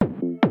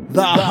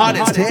The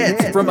hottest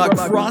hits from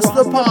across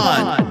the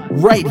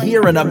pond, right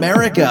here in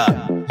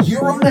America.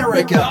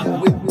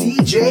 Euromerica with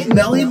DJ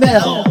Melly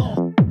Mel.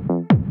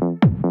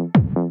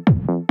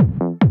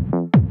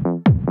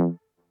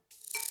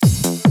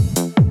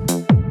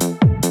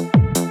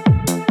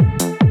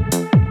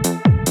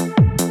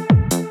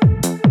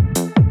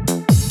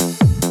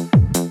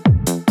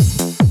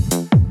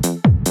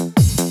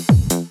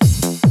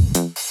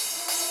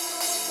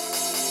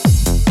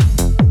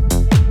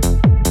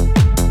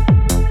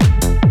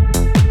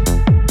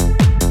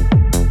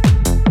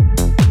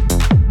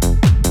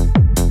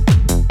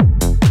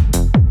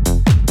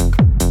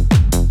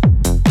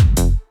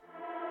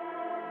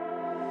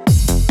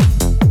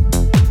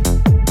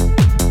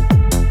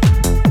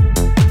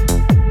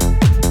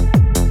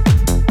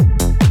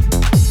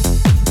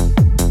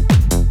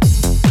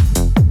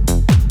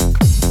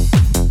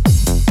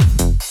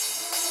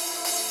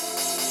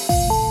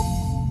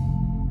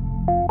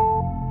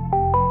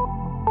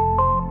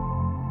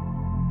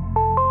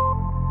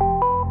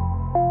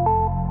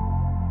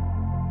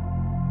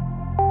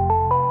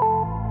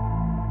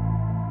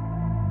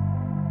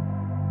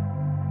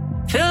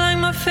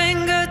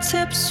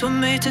 Fingertips were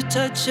made to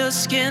touch your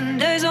skin.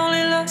 Days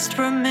only last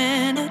for a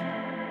minute.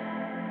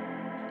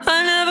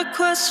 I never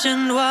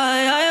questioned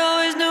why. I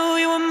always knew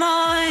you were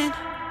mine.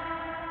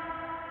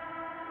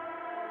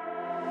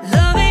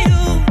 Loving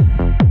you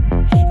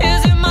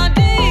is in my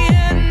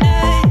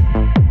DNA.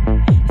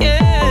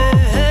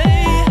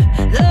 Yeah,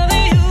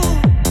 loving you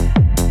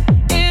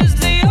is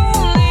the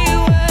only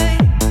way.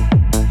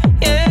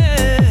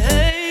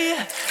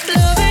 Yeah,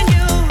 loving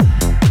you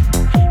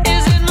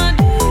is in my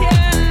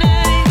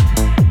DNA.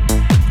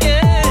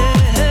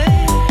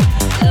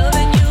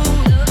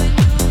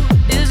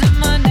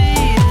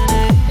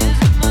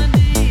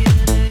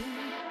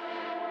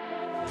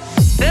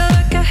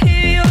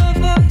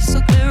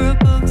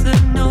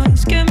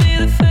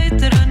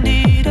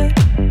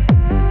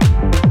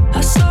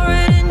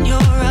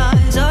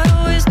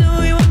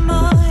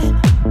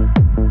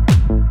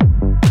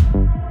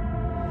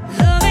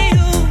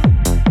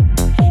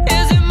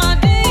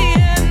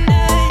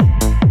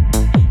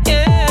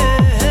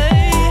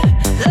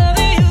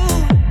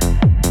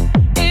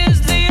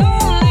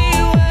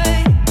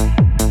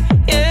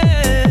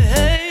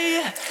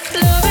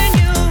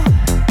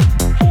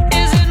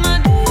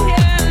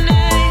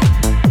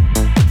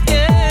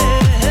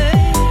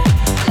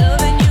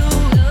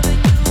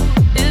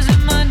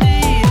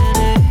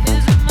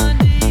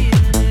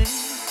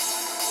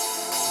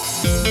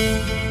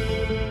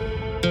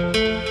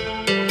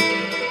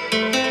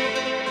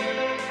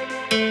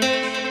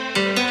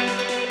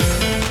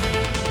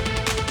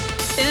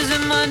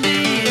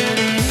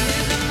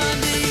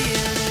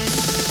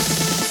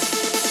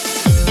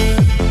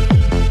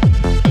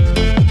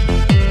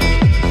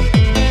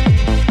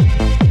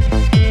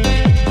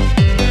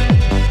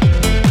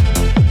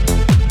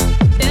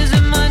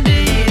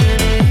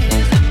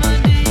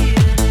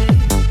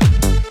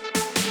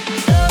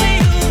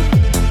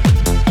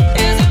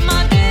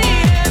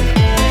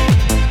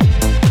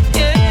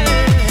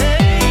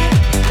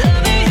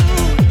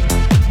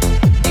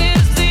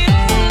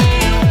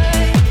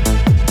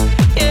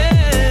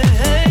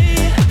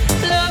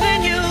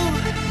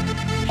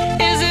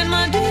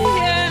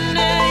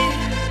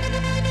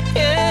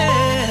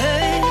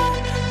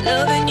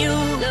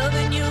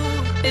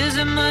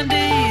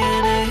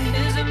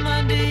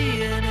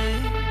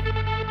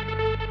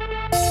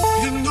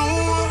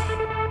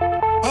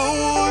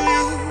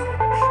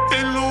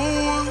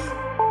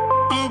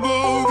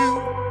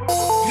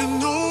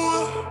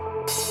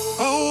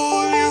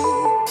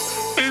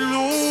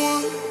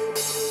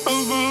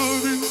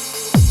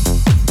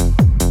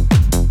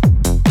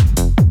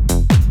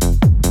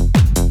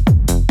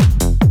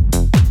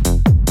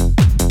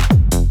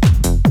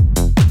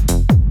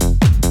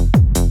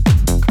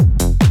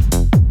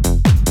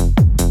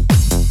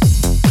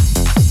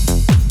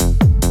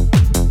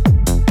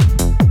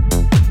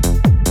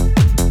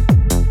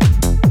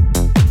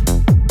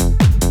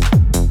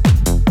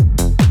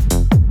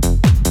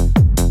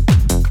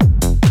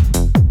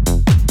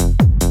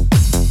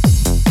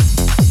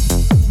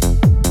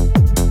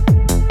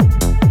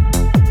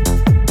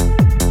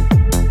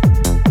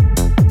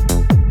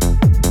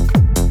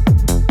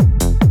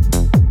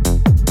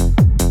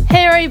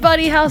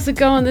 How's it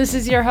going? This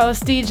is your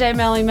host, DJ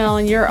Melly Mel,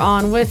 and you're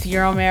on with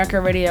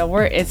Euromerica Radio,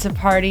 where it's a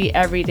party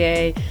every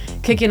day.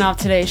 Kicking off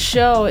today's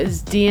show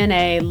is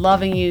DNA,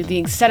 Loving You, the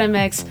extended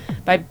mix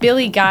by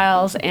Billy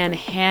Giles and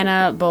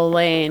Hannah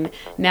Boleyn.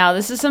 Now,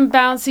 this is some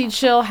bouncy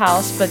chill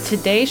house, but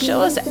today's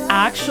show is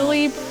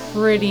actually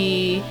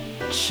pretty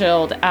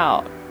chilled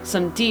out.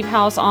 Some deep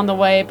house on the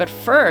way, but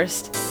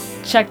first,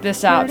 check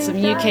this out. Some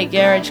UK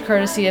garage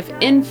courtesy of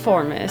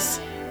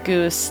Informus.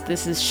 Goose,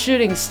 this is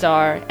Shooting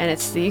Star, and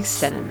it's the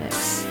extended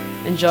mix.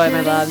 Enjoy, my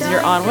loves.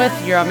 You're on with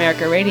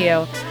Euromerica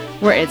Radio,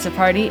 where it's a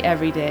party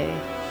every day.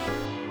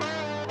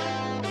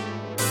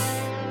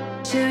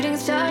 Shooting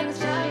star.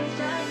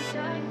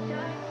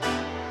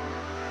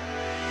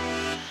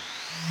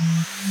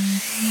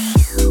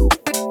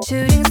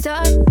 Shooting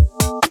star.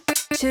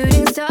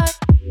 Shooting star,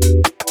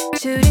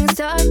 shooting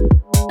star,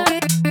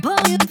 blow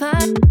your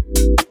mind.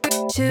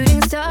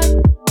 Shooting star,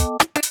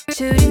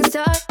 shooting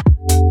star,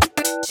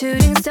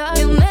 shooting star.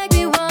 You make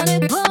me wanna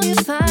blow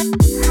your mind.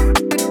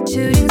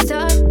 Shooting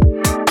star,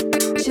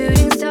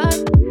 shooting star,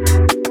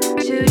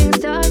 shooting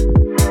star,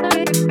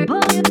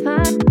 blow your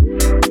mind.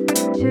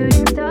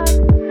 Shooting star,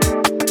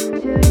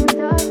 shooting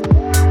star,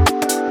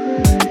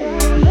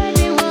 make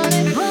me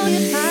wanna blow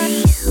your mind.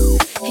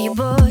 Hey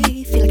boy,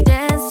 feel like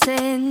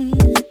dancing.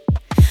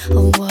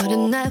 Oh, what a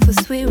night for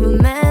sweet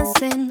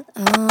romancing.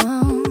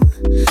 Oh,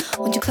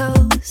 won't you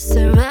close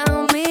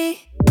around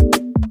me?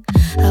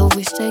 I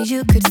wish that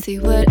you could see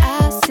what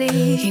I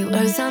see. You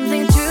are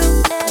something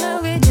true and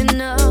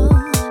original,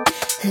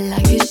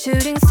 like a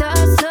shooting star,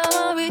 so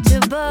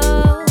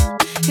unreachable.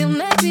 You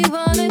make me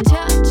wanna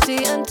touch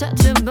the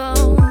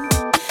untouchable.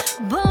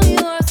 Boy,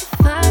 you are so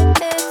fine,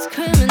 it's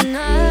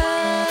criminal.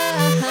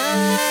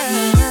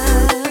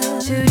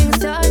 Shooting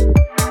star,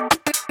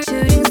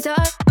 shooting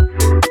star,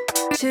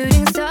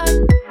 shooting star,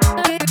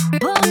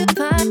 blow your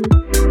mind.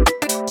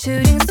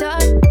 Shooting star,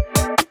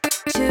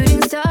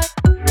 shooting star,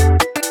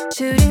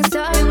 shooting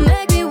star. You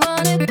make me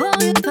wanna blow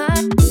your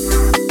mind.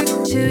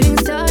 Shooting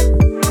star,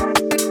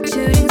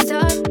 shooting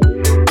star,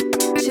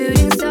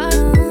 shooting star,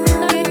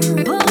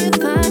 blow your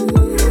mind.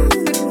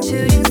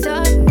 Shooting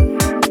star,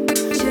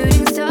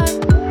 shooting star,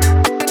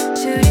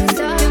 shooting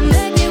star. You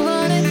make me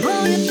wanna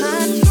blow your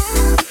mind.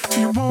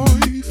 Hey boy,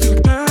 feel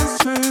like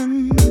dancing.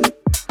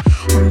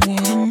 Oh,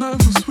 what a night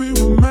for sweet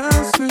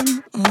romancing.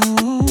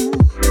 Oh,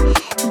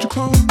 would you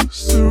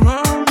close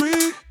around me?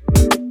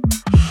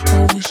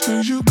 I wish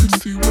that you could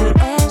see what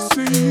I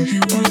see.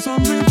 You are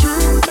something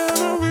true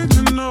and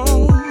original,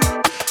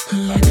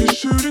 like a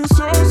shooting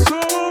star, so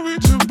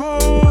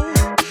unreachable.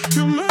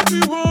 You make me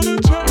wanna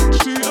touch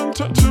the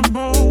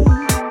untouchable.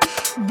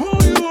 Boy,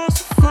 you are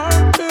so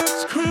fine,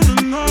 it's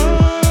criminal.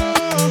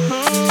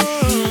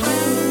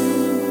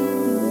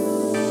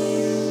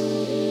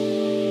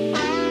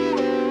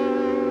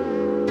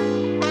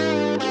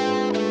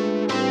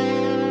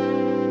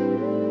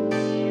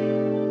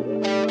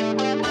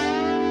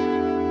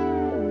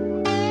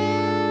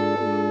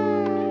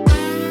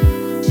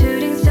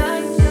 Shooting star,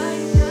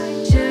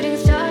 shooting star, shooting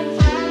star,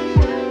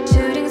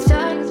 shooting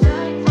star,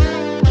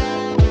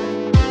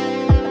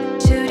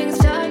 shooting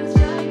star, shooting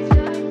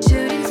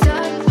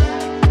star,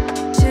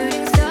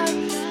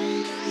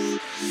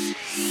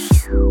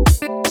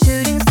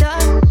 shooting star,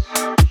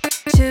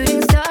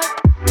 shooting star,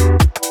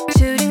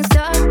 shooting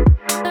star,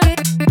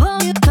 blow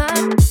your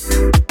mind.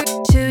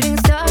 Shooting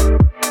star,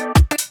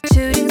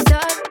 shooting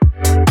star,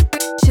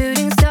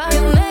 shooting star.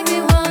 You make me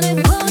wanna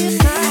blow your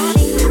mind.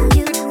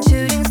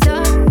 Shooting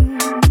star,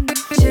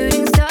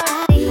 shooting star,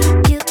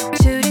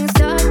 shooting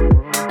star,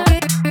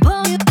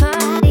 blow your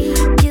mind.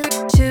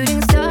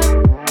 Shooting star,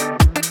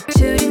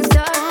 shooting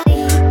star,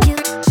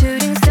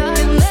 shooting star.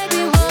 You make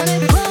me wanna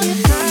blow your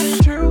mind.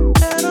 True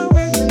and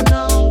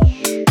original,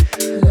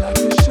 like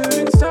a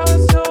shooting star,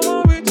 so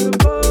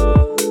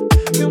unreachable.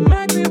 You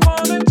make me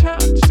wanna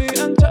touch the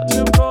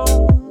untouchable.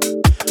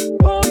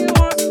 Boy, you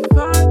are so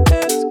fine,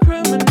 it's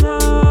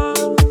criminal.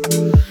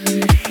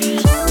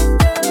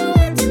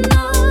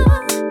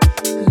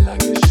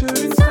 Like a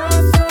shooting star,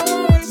 so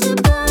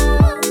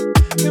unreachable.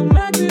 You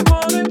make me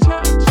wanna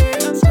touch the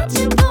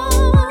untouchable.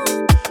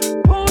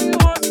 Boy, you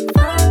are so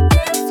fine,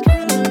 it's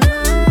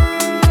criminal.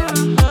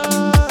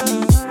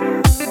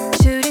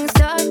 Shooting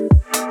star,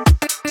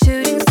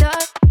 shooting star,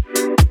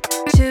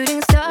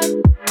 shooting star,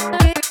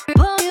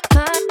 blow your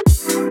mind.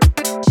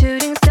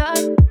 Shooting star,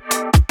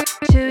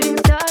 shooting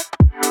star,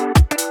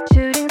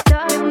 shooting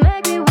star. You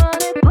make me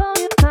wanna blow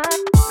your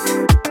mind.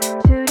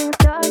 Shooting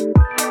star,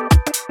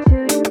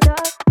 shooting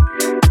star,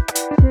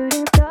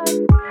 shooting star,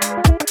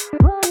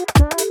 blow your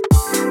mind.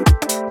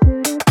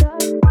 Shooting star.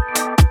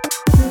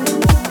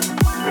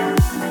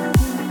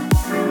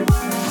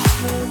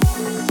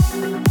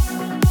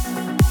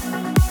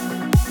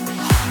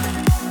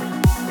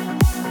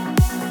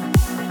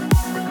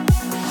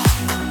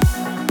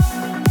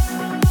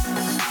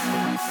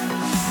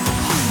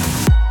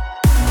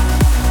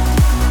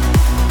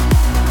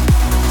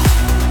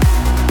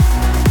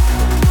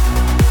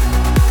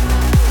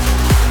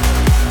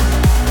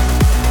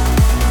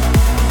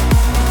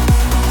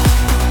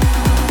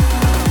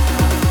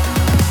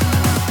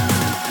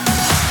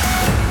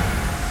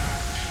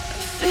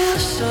 Feel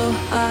so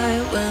high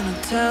when I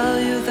tell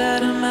you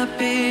that I'm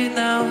happy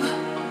now,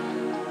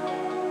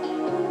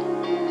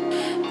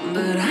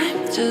 but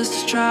I'm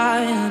just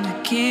trying to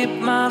keep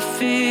my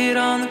feet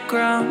on the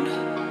ground.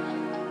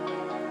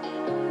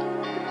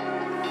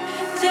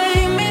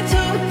 Take me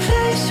to a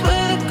place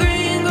where the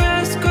green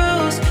grass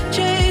grows,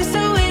 chase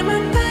away my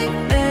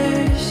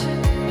nightmares,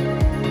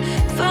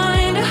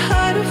 find a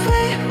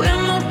hideaway where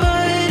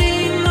nobody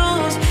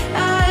knows.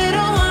 I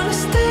don't wanna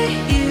stay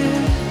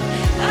here,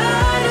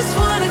 I just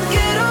wanna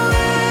get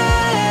away.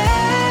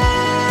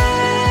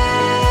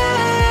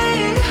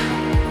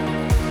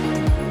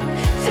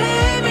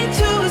 Take me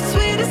to a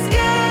sweet escape.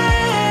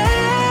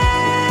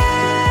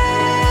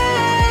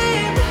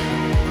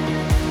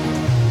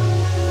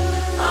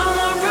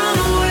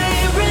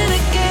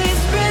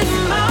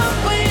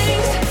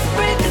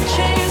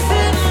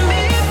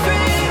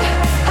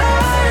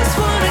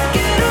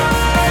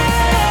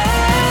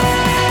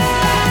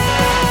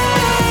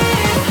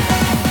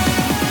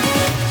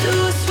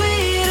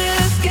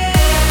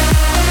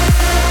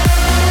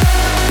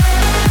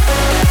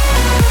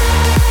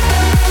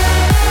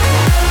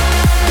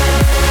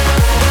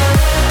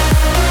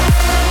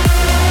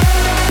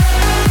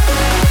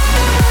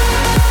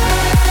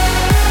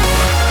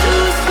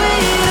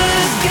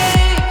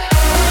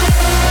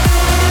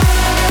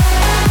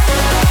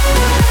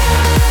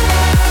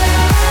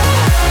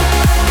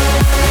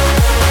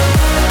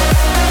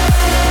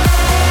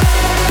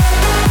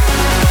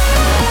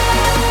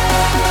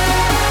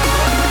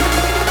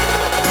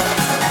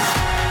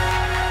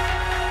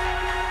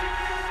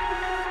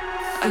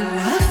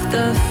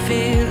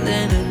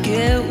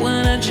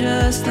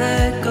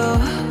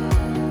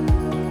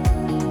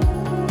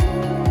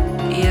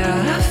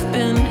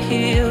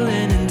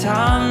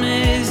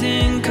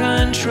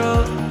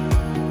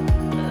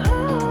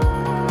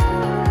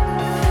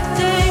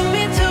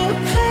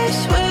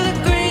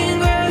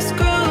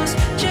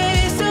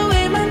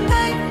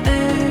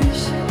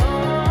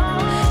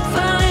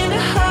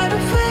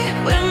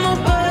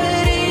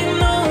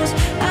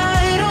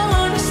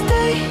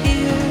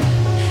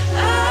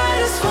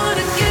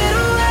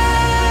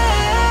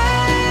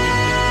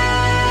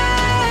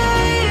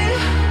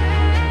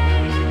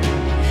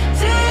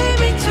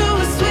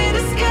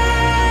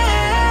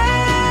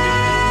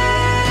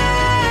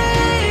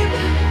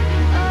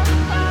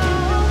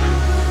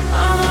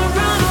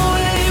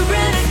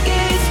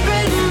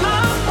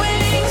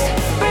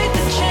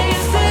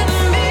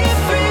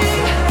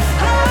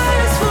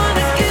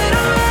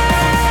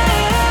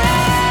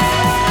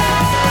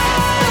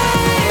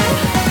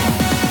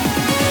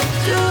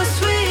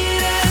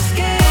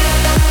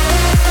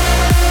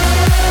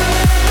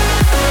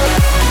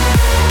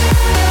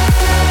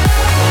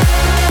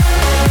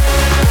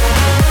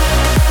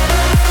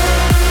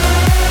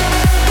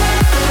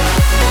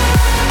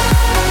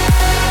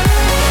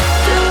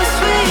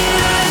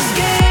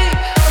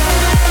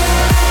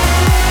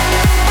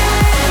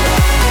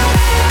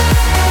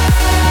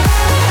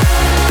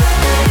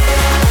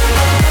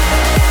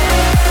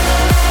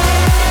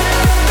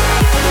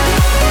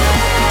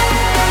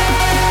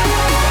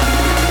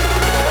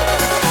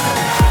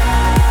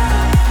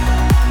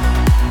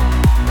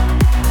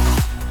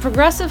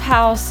 Progressive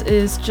house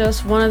is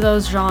just one of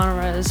those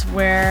genres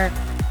where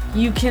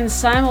you can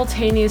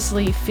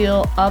simultaneously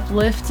feel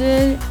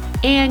uplifted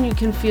and you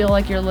can feel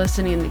like you're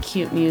listening to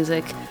cute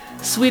music.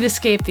 Sweet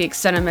Escape, the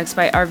extended mix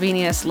by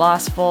Arvenius,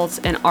 Lost Volts,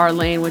 and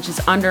R-Lane, which is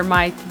under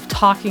my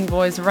talking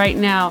voice right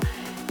now,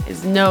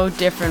 is no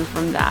different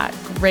from that.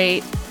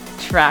 Great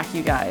track,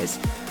 you guys.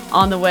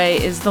 On the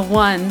way is The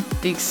One,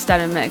 the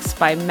extended mix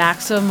by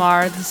Max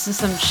Omar. This is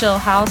some chill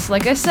house.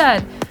 Like I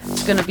said,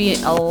 it's going to be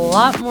a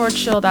lot more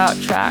chilled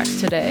out tracks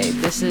today.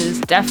 This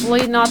is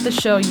definitely not the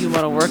show you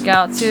want to work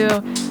out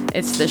to.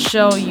 It's the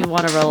show you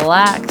want to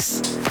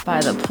relax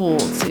by the pool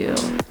to.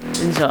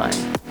 Enjoy.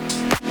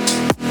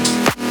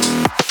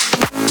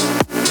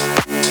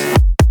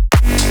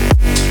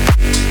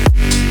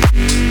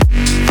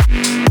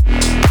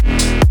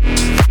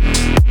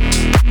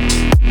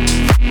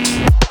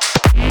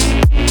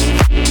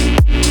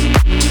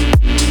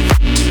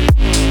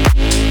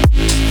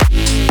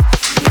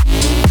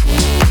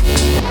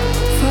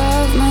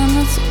 5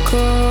 minutes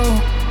ago,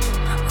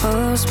 I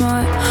lost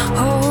my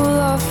whole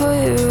life for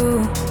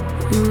you.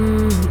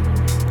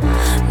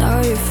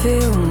 Now you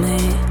feel me.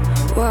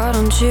 Why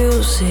don't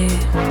you see?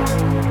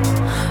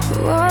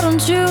 Why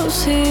don't you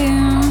see?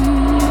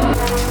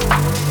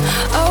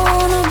 I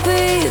wanna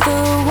be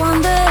the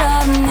one that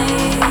I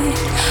need.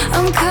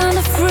 I'm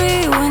kinda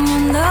free when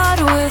you're not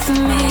with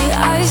me.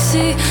 I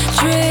see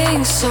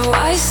drinks, so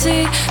I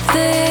see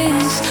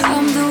things.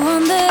 I'm the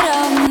one that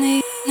I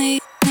need.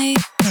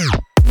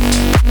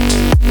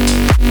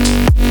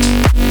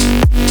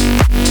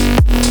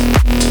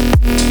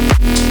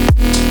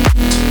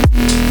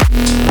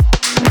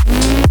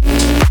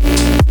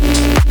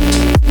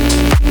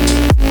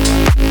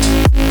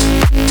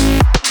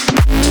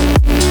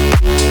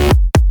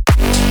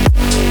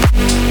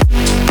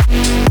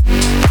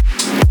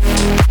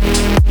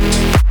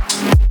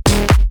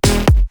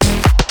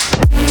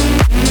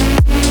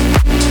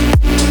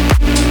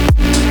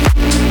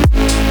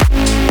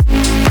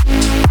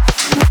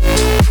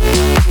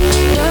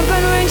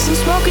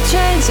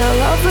 I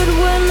love it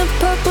when the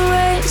purple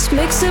rains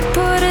mix it,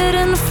 put it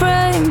in the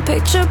frame.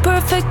 Picture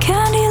perfect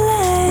candy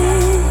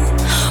lane.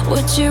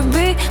 Would you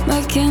be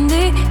my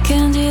candy,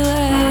 candy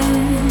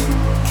lane?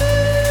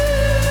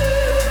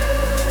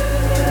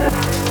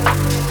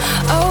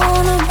 I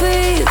wanna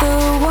be the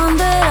one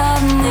that I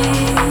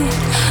need.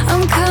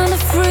 I'm kinda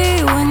free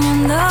when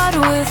you're not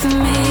with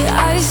me.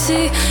 I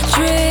see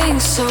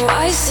drinks, so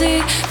I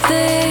see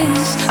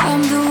things.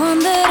 I'm the one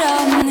that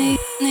I need.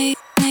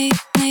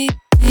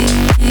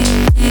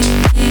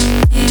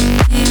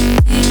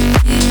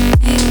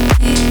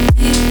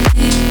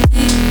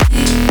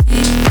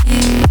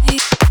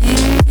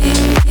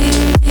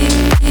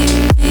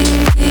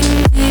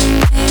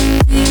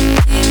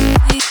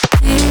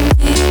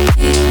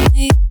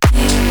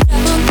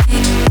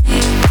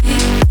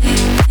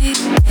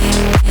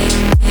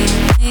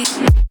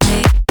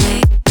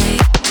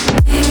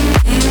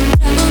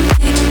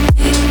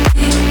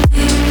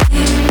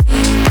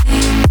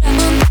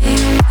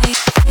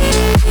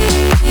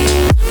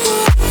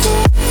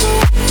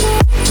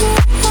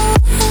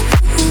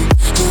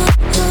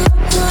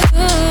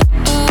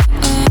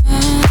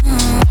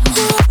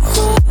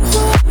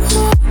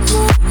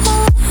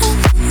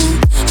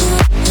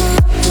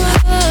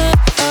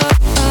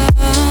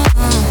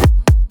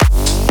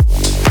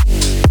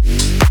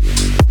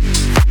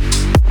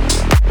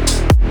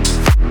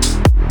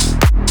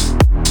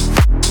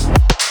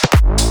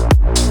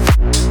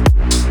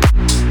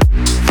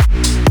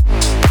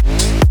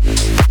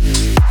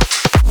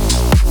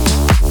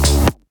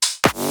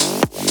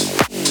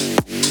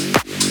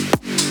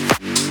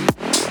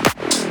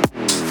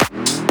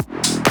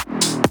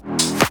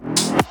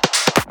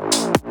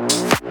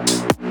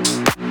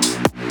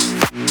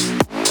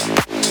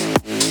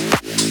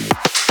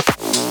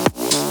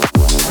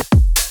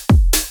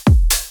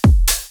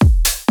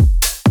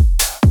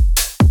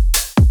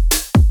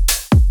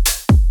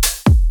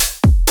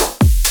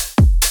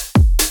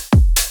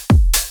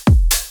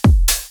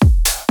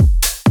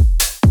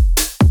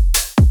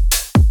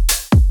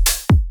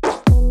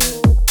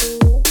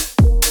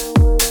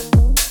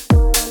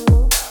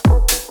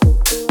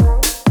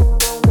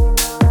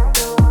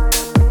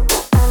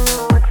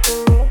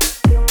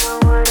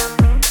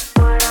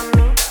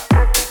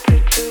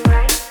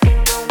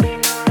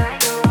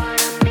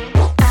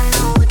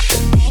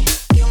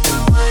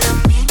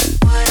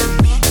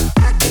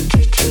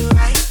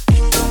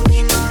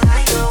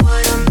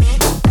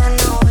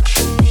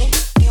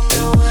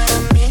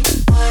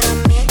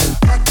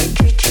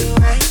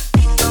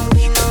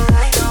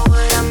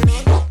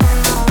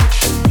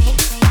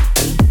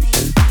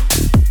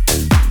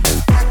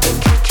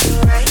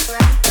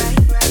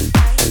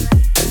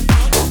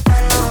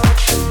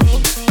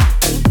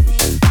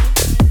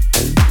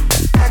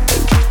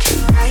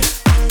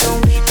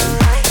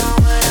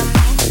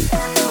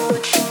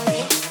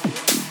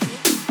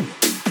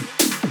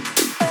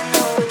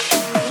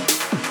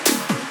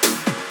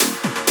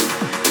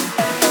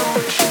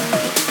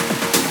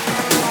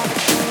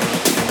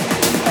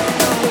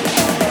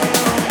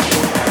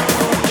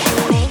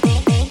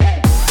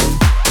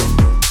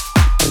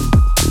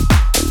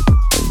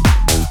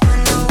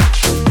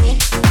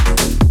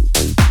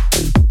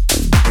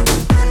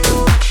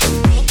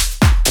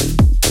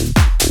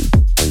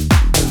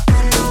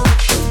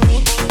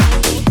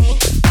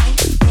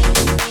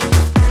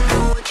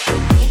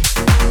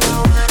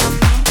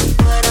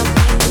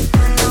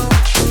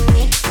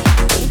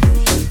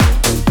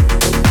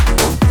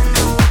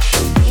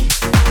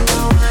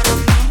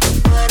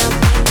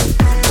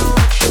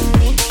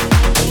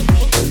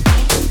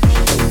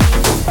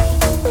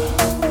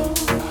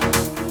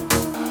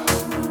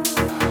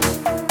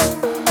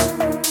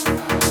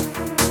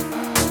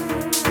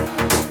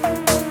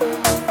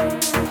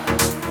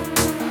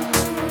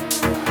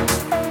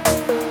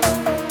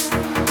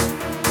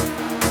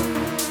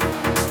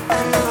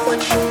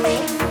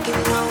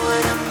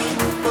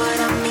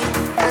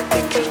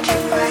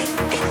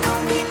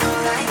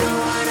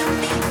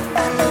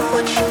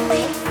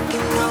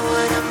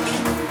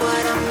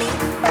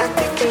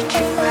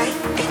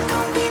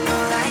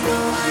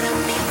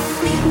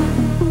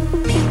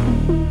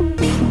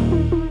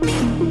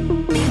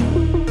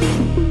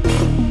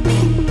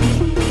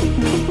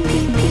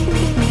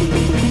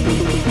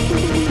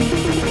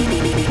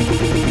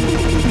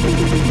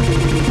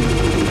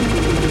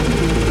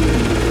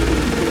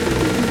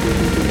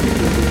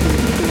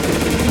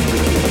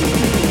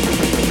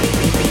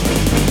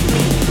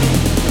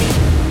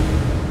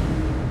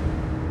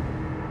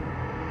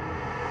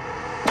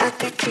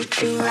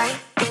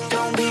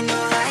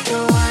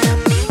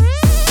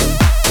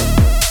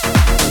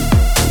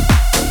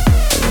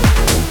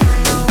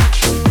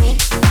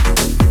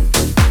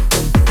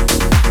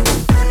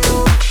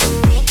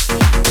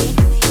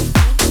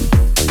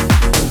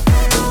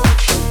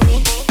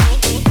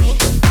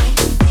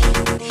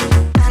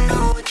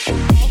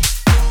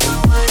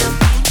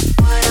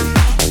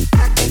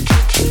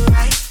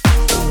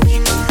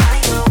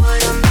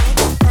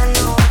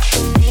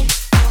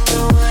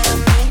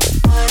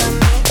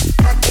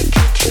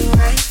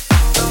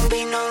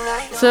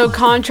 So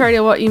contrary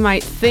to what you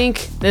might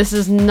think, this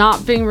is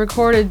not being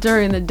recorded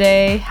during the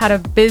day. Had a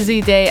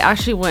busy day,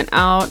 actually went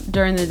out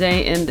during the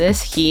day in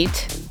this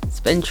heat.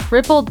 It's been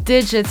triple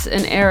digits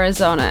in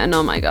Arizona, and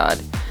oh my god,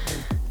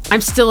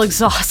 I'm still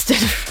exhausted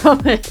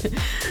from it.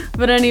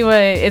 But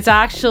anyway, it's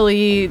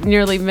actually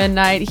nearly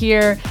midnight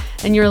here,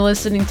 and you're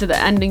listening to the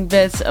ending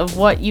bits of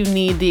What You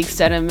Need, the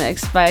extended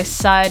mix by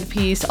Side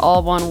Piece,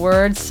 all one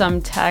word,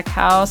 some tech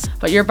house.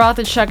 But you're about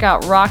to check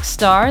out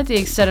Rockstar, the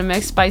extended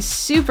mix by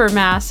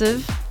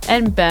Supermassive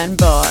and Ben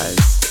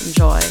Boaz.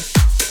 Enjoy.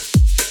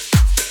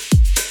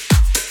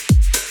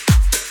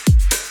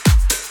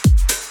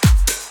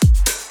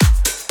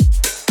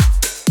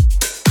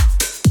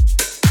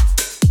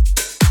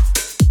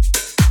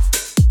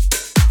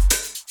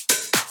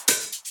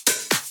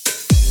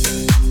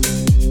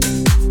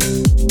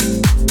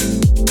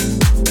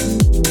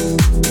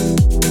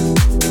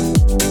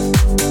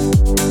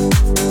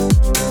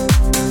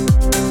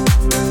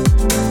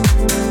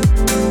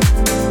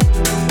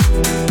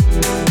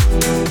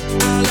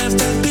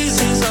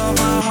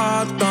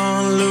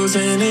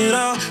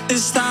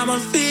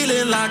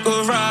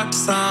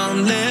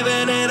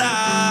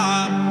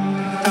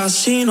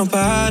 See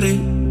nobody.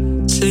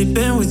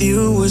 Sleeping with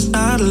you was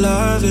not a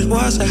love, it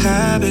was a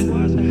habit.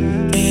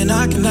 And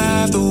I can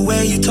have the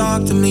way you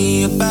talk to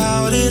me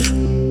about it.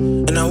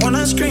 And I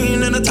wanna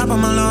scream at the top of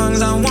my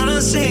lungs, I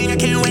wanna sing, I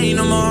can't wait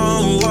no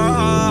more.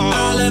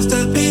 I left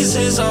the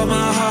pieces of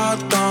my heart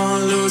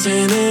gone,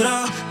 losing it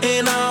all.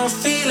 And I'm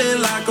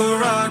feeling like a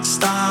rock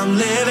star, I'm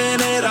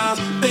living it up.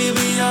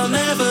 Baby, I'll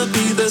never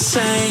be the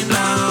same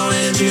now.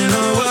 And you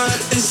know what?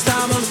 This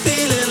time I'm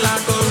feeling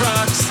like a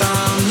rock star,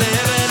 I'm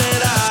living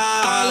it up.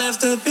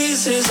 The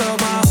pieces of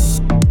my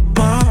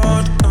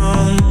heart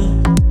gone,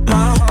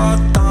 my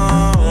heart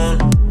gone,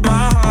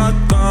 my heart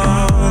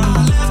gone.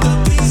 I left the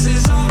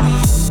pieces of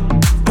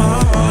my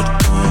heart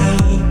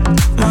gone,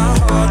 my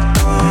heart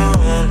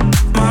gone,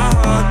 my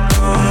heart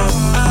gone.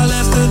 I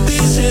left the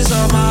pieces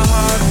of my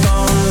heart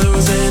gone,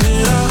 losing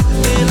it all.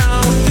 And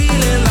I'm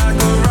feeling like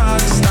a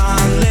rock star,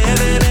 I'm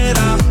living it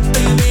up.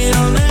 Baby,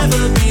 I'll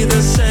never be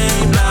the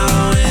same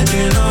now. And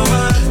you know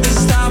what? This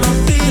time I'm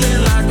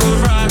feeling like a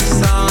rock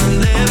star, I'm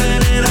living.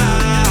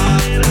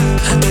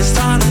 It's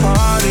time to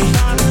party.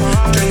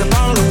 Drink a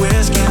bottle of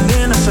whiskey and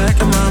in a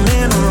second my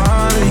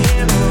minerality.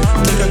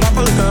 Take a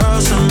couple of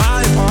girls to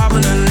my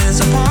apartment and it's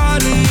a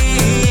party.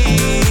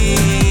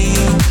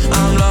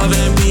 I'm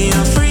loving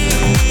being free.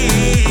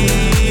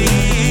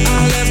 I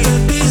left the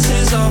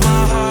pieces of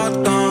my heart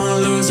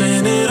gone,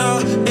 losing it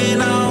all.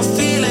 And I'm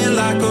feeling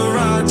like a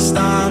rock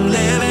star, I'm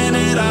living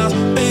it up.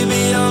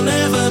 Baby, I'll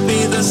never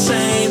be the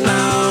same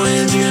now.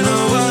 And you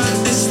know what?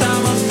 This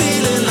time I'm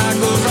feeling like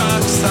a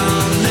rock star,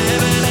 I'm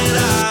living it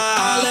up.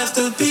 I left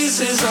the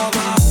pieces of my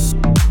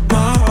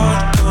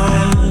heart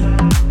gone,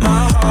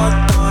 my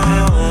heart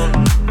gone,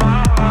 my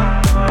heart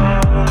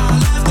gone. I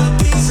left the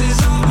pieces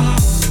of my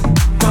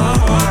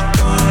heart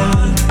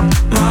gone,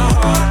 my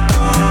heart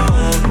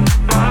gone,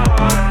 my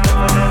heart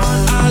gone.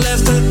 I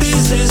left the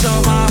pieces of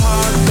my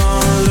heart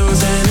gone,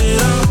 losing it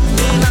all.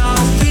 And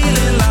I'm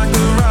feeling like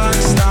a rock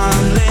star,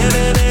 I'm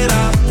living it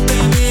up.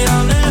 Baby,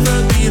 I'll never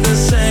be the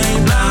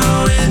same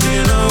now. And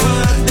you know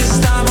what? This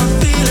time I'm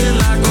feeling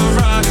like a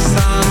rock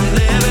star, I'm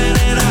living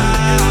it up.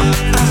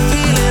 I'm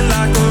feeling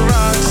like a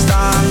rock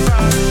star,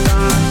 rock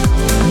star.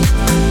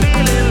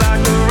 Feeling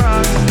like a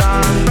rock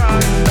star,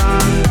 rock star.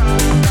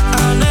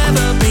 I'll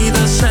never be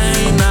the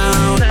same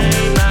now.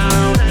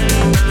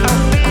 I'm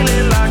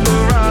feeling like a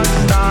rock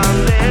star, I'm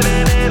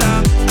living it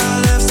up. I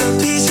left the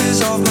pieces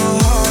of my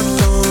heart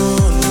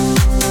gone.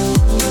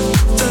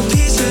 The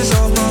pieces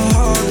of my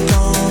heart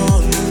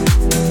gone.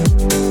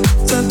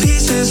 The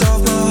pieces of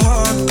my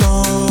heart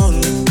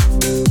gone.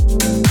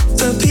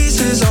 The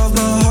pieces of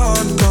my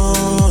heart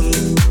gone.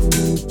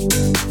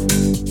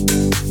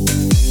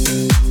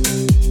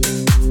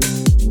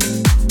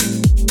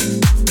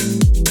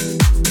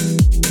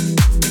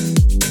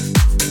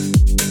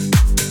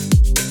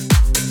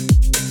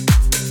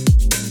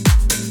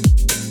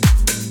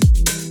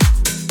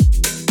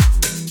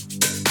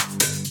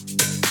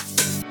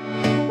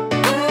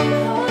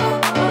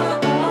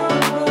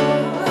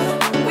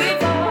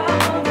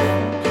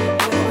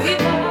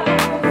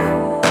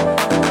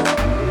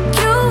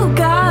 You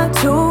got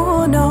to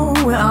know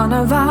we're on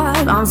a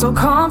vibe. I'm so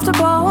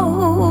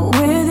comfortable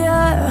with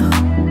you.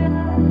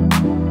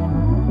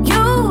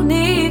 You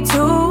need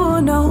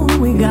to know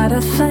we got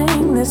a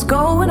thing that's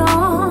going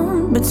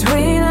on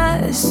between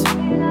us.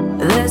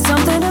 There's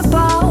something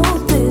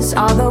about this,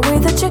 all the way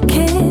that you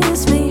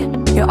kiss me.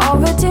 You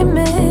already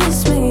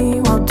miss me.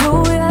 Well,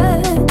 do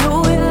it,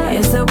 do it.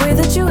 It's the way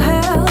that you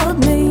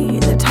held me,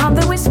 the time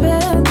that we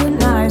spent the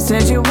night.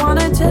 Said you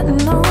wanted to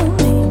know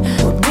me.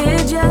 Well,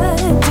 did ya,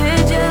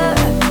 did ya?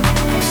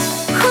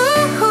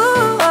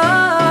 Ooh,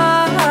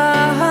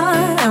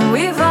 and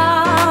we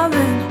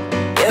vibing,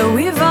 yeah,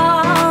 we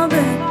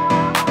vibing.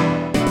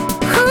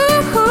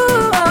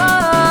 Ooh,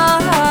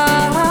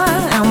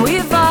 and we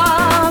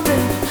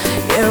vibing,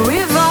 yeah, we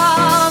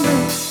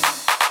vibing.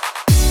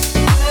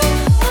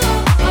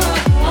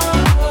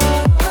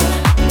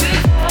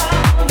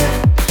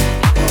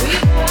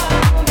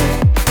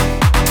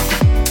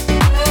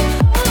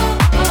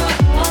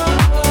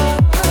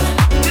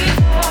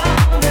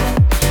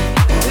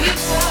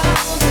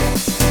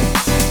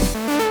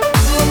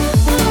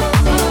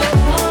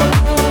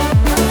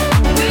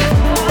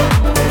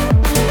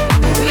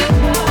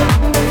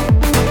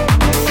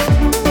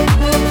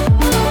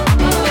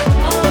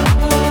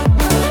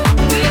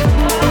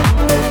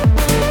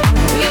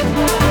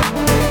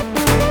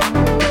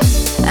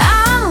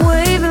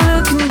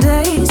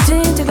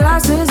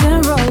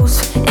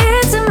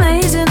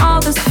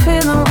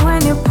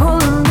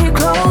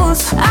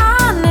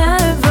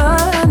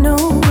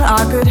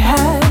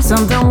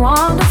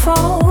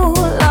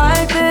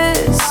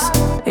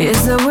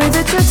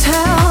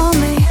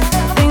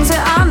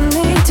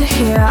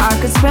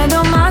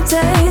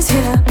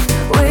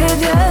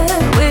 with you.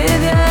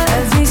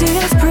 As easy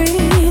as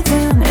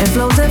breathing, it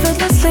flows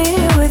effortlessly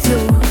with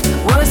you.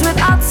 Words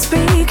without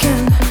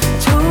speaking,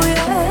 to you.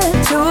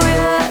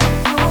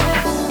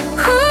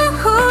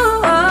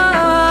 Ooh,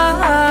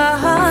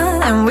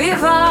 and we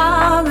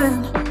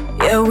vibing,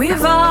 yeah, we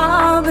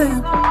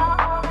vibing.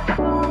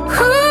 Ooh,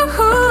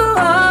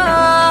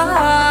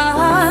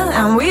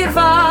 and we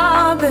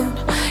vibing,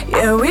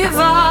 yeah, we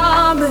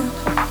vibing,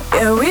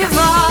 yeah, we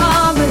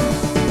vibing,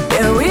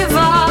 yeah, we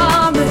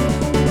vibing,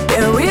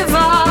 yeah, we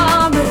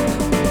vibing,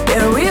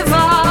 yeah, we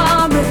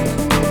vibing,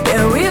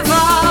 yeah, we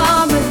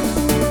vibing,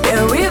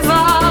 yeah, we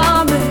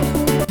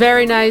vibing.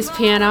 Very nice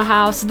piano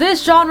house.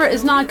 This genre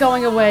is not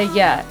going away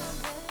yet.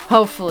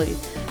 Hopefully.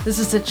 This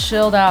is a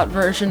chilled out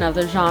version of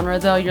the genre,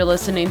 though. You're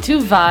listening to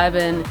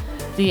Vibin',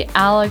 the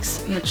Alex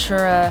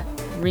Matura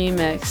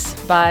remix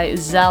by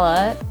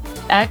Xela,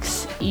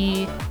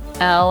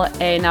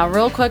 Xela. Now,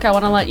 real quick, I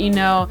want to let you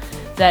know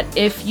that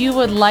if you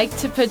would like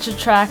to pitch a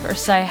track or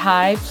say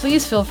hi,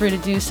 please feel free to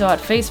do so at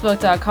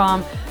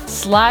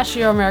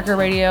facebook.com/Euromerica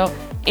Radio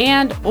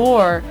and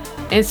or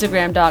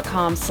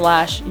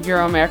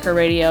Instagram.com/Euromerica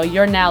Radio.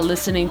 You're now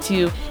listening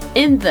to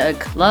In the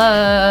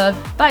Club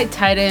by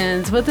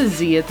Titans with a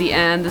Z at the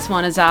end. This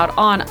one is out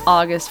on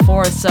August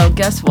 4th, so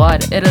guess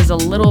what? It is a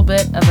little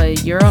bit of a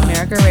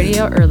Euromerica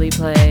Radio early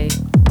play.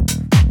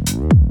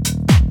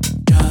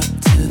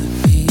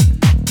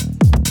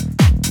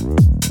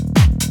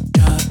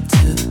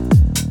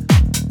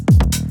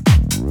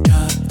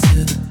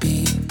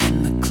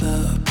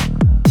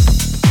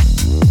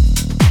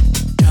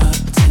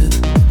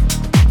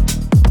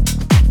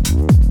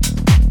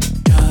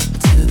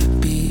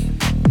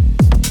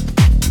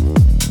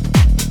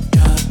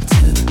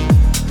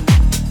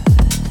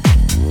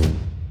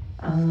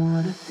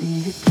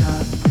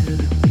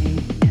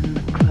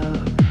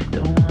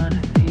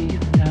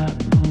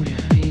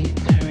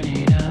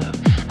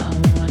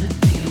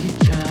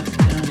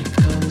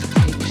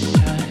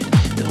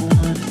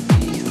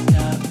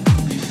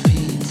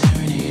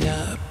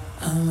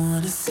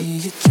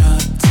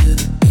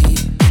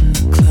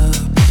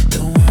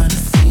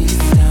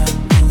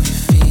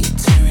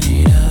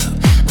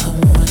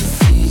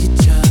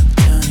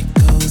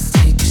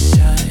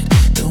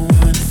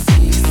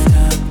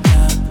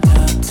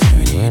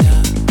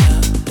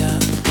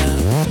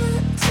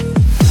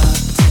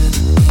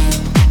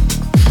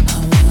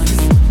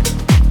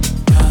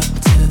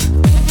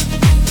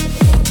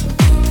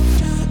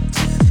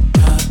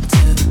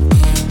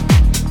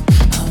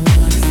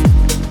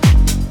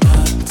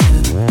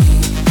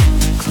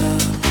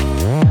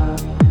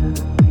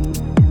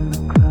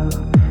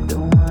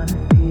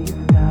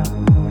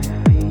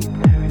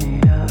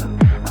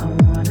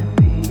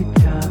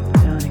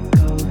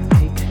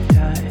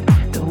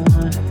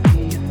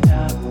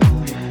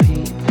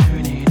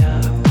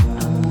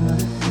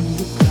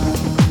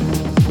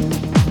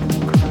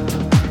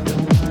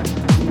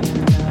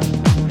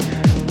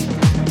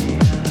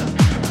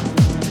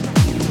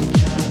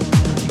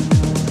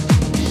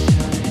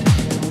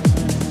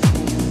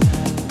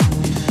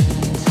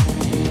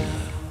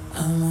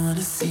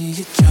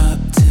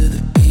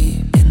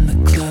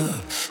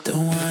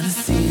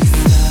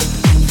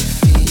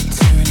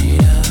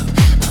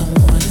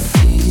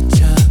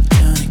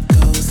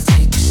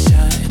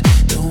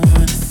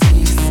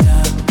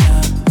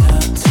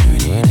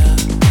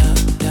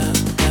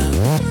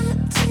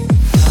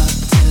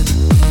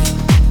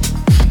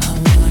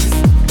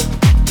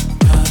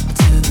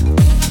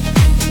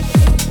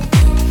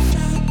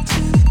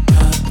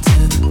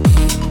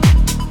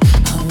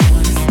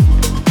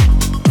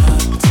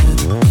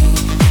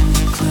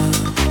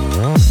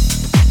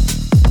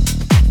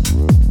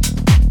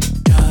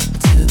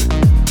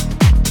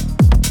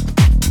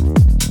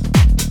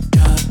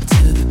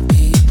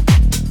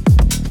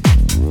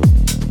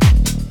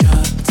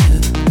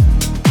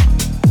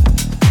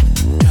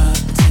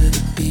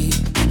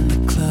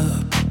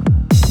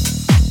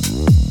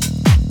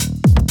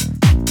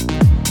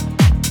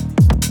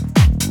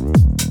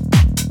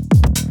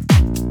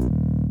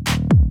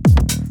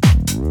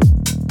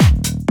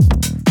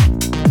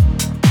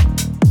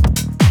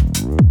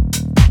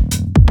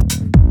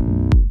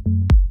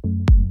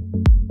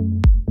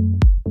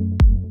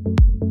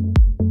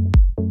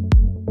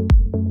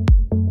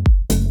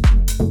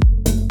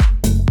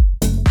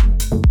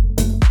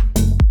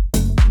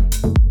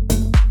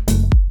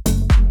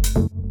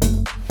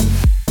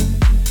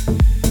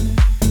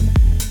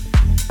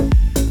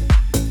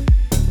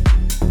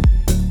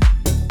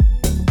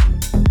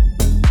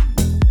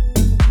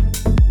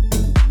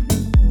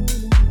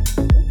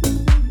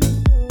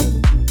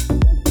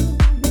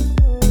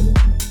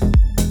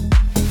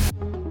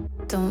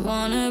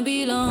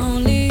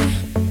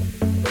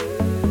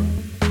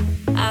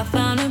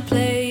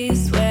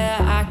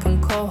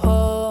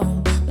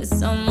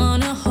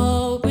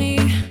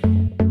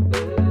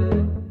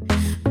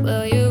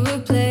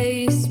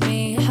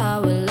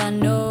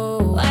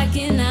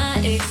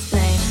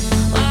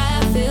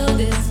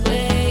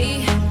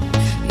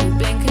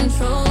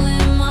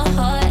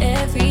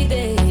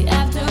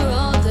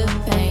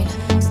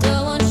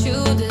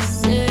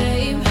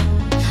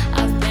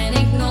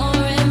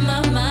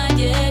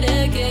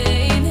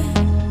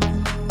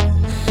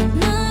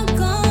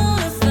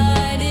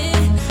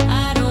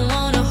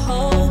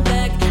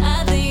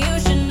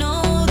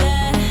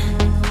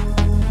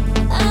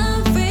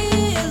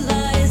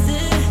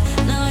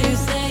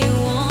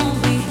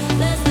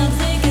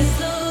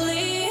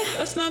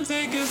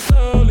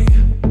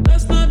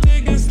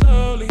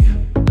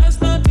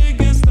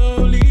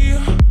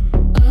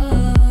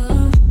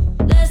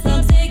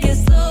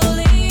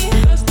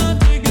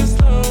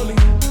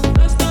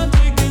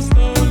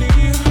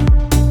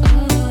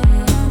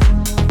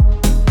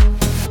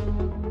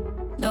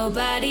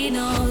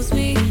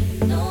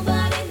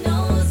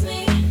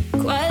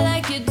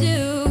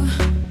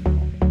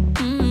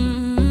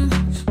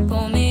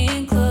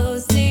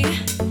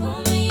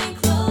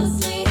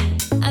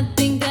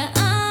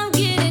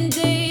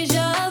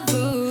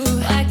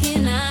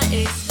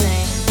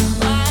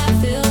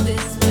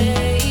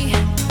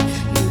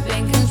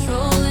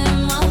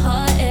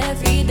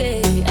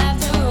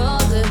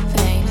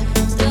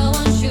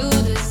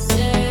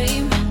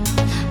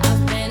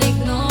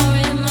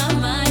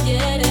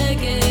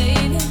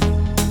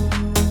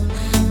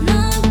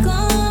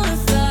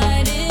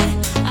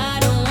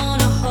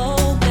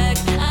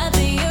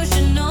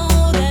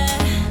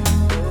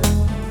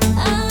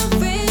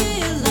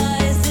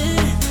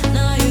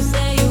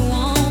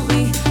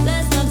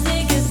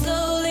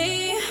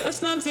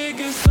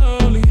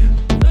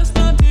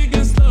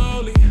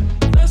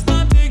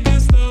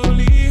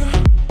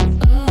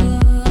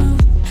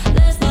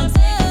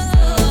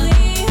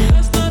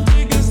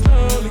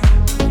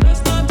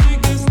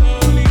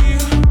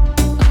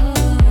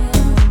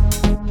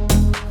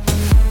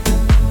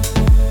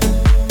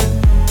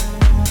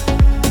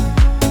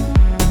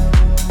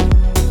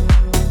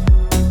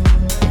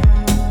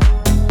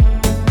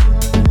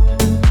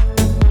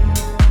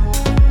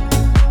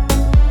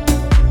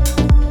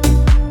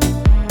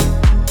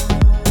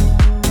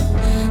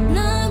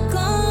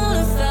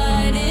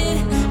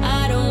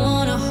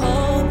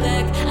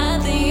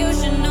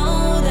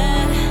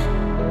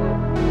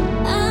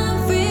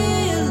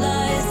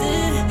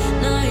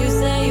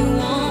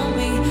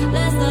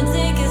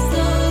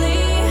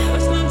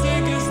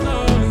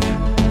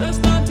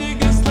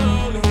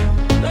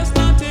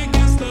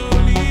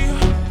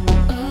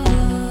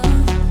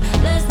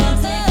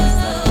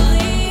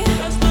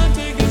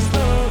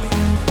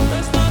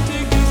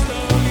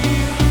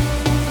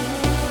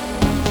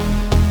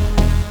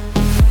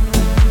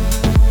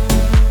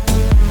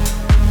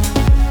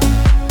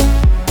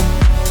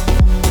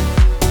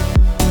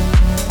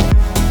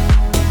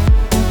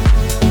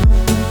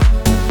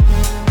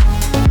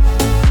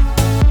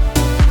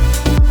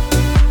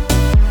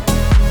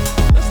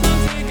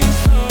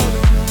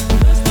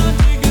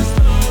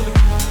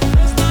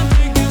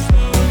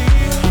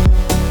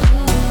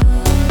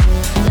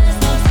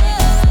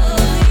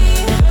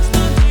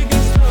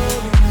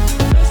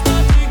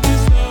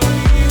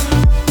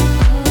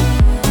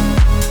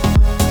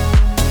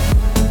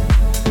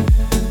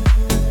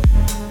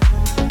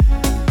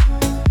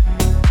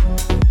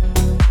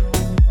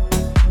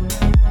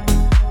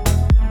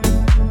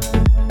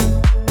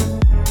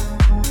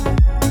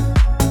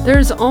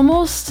 There's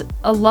almost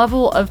a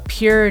level of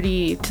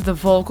purity to the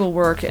vocal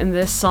work in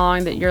this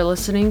song that you're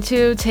listening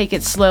to, Take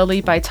It Slowly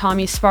by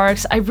Tommy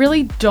Sparks. I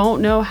really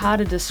don't know how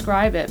to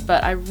describe it,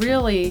 but I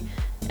really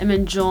am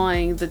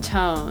enjoying the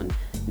tone.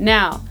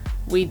 Now,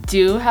 we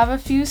do have a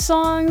few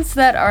songs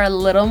that are a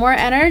little more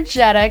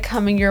energetic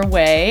coming your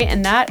way,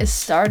 and that is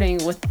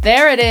starting with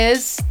There It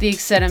Is, the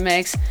extended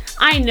mix.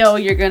 I know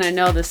you're gonna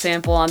know the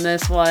sample on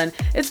this one.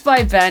 It's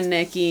by Ben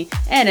Nicky,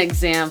 An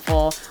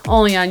Example,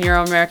 only on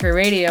Euromerica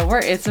Radio,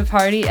 where it's a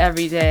party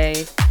every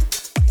day.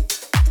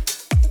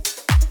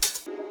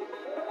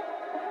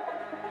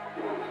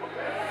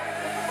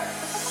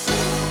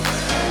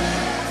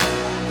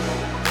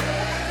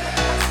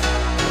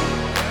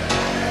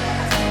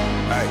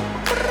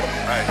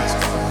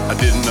 I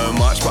didn't know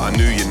much, but I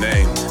knew your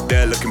name.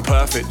 There looking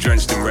perfect,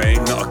 drenched in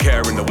rain. Not a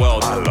care in the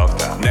world, I love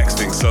that. Next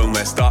thing so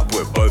messed up,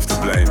 we're both to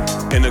blame.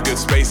 In a good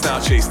space now,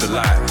 chase the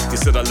light. You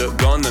said I look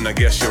gone, then I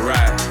guess you're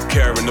right.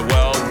 Care in the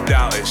world,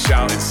 doubt it,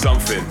 shouting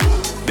something.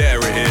 There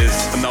it is,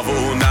 another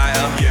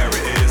all-nighter. Yeah,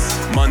 it is.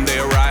 Monday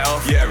a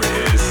write-off. Yeah,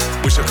 it is.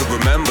 Wish I could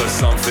remember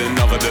something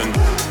other than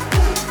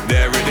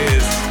there it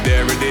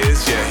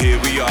is, yeah, here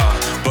we are.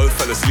 Both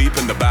fell asleep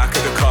in the back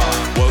of the car.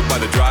 Woke by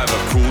the driver,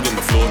 crawled on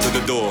the floor to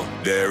the door.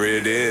 There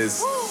it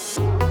is.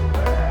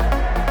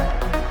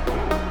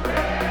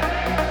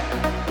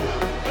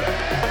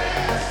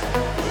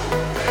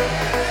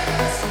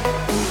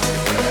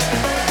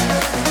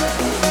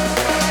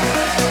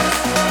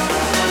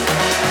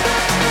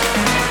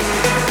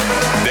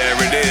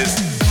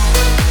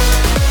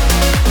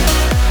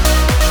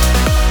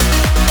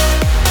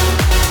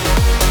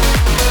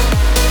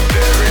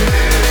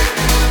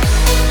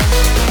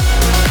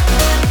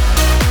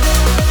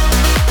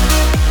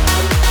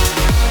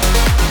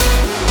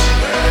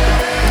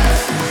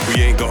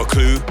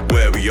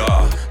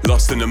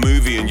 In the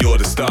movie and you're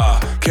the star.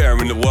 Care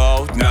in the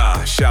world?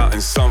 Nah, shouting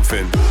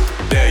something.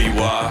 There you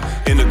are,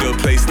 in a good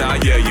place now,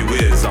 yeah you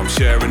is. I'm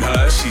sharing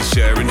her, she's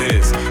sharing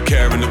his.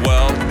 Care in the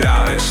world?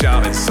 Doubt it,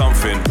 shouting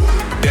something.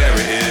 There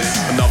it is,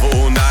 another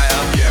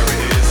all-nighter. Yeah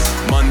it is,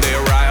 Monday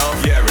a write-off.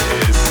 Yeah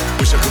it is,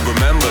 wish I could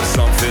remember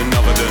something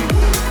other than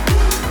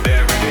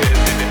there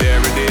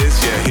it is,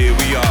 yeah here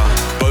we are.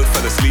 Both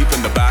fell asleep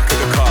in the back of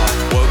the car.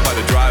 Woke by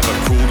the driver,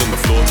 crawled on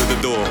the floor to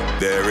the door.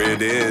 There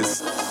it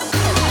is.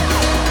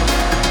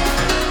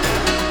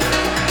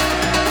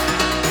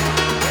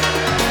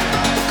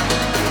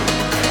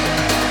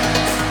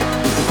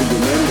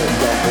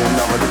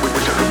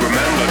 Wish I could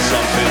remember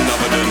something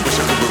other than. Wish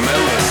I could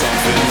remember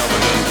something other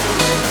than.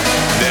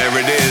 There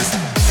it is.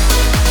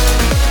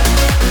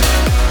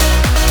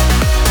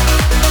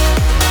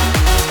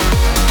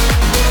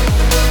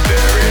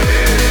 There it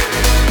is.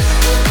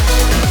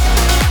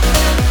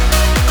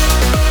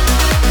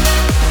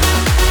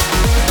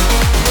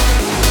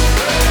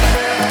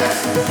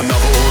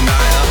 Another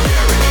all-nighter.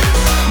 Yeah it is.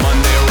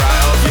 Monday a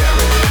write-off.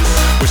 Yeah it is.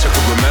 Wish I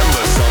could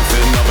remember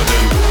something other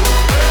than.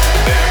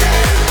 There it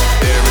is.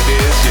 There it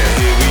is, yeah,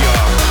 here we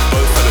are.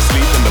 Both fell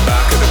asleep in the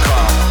back of the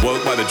car.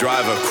 Woke by the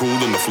driver,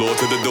 crawled on the floor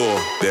to the door.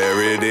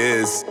 There it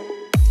is.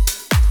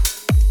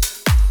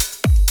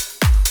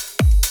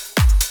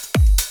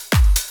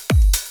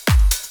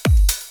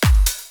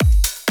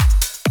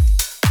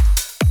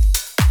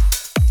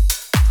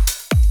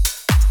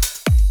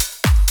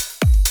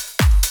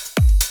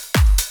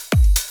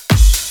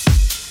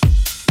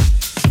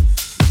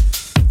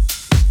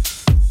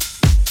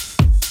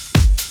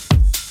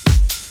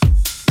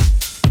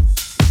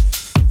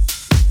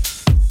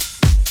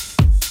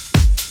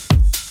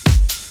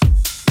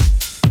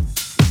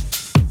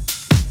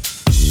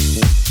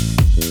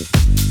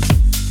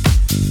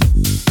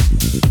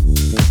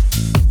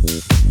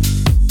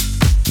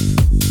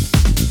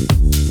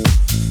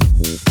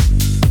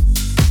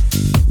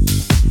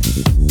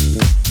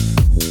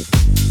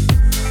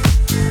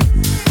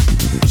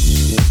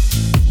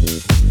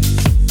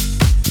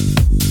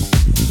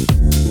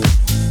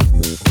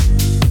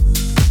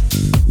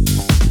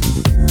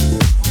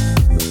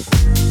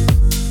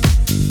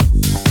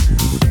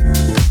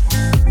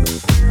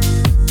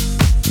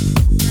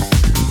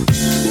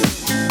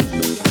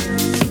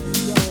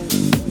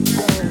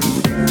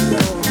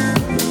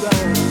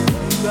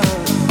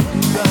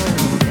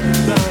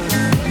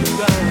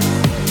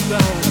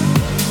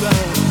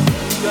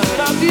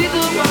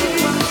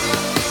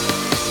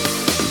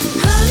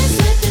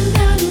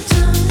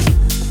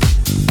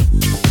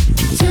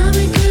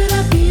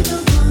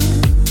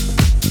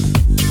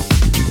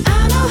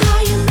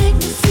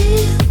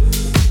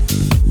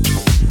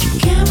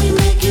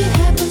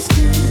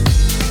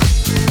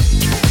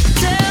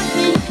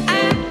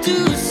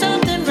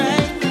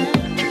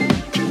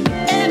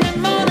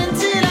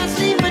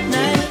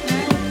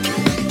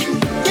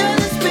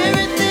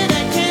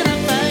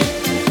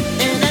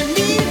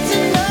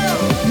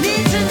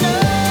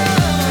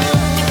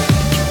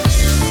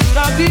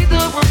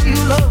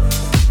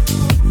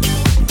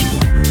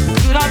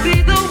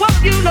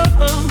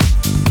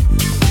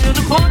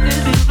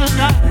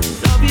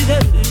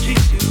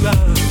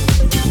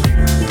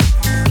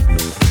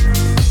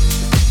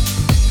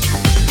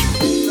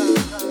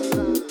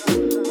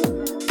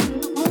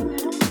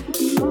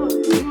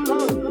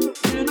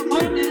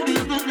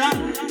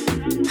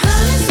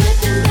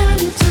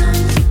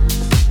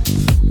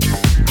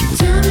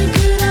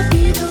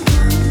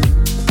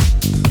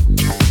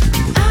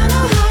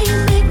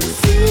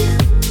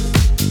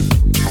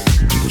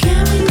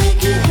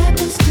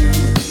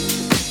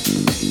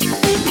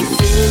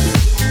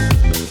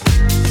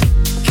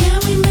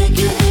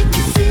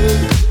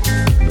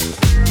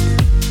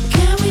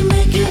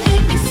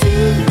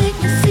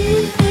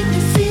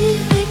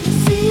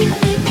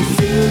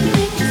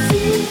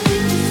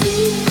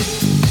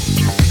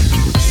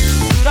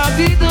 I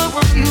be the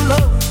one you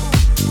love?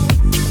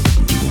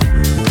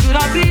 Could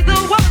I be the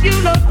one you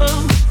love?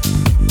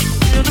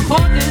 In the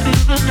morning, in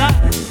the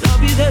night, I'll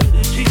be there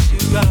to treat you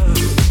right.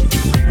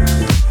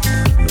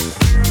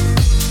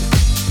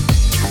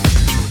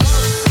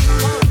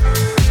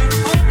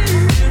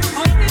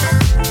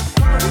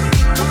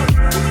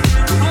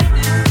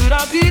 Could I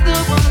be the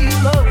one you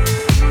love?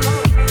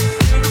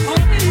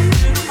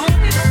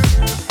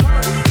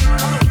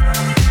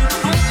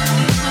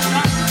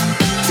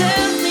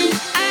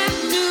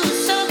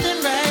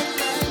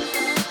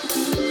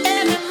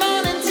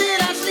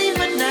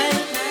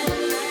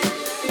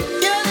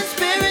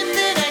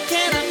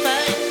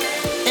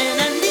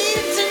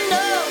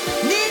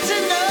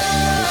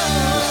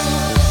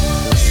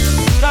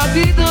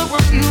 Be the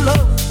one you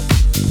love?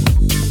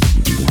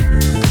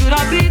 Could I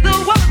be the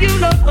one you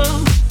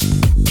love?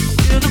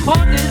 In the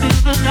morning, in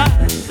the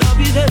night, I'll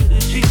be there to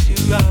treat you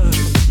right.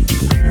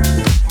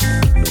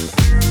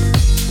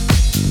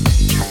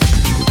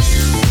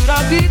 Could I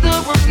be the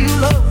one you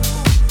love?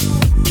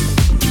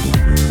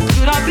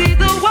 Could I be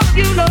the one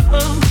you love?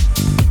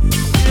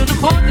 In the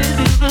morning,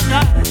 in the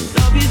night,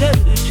 I'll be there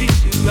to treat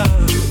you right.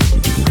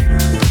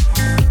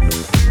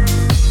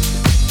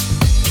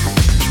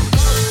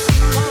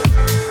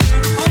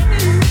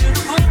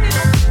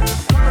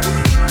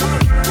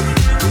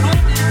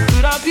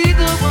 Be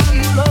the one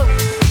you love.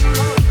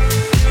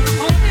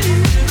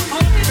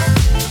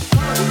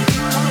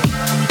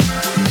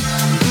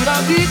 Could I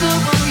be the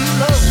one you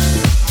love?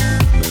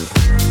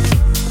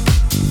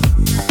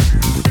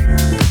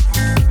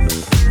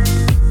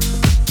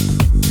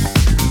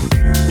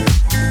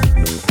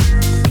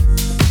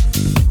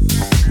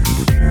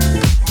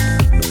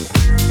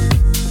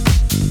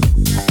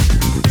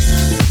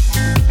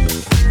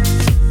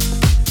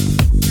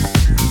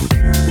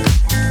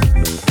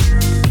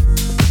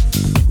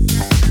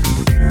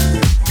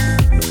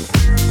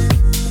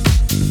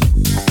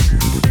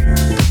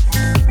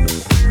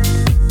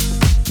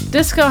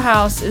 Disco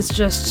house is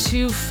just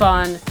too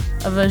fun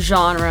of a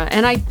genre,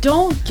 and I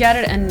don't get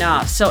it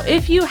enough. So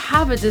if you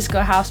have a disco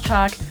house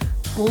track,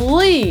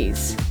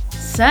 please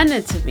send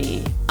it to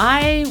me.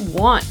 I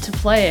want to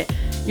play it.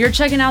 You're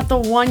checking out The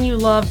One You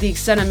Love, the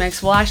extended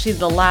mix, well actually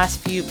the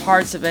last few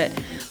parts of it,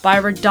 by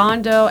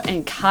Redondo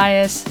and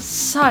Caius.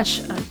 Such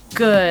a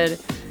good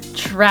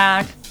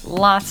track,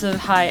 lots of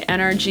high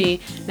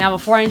energy. Now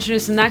before I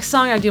introduce the next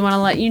song, I do want to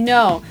let you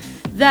know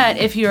that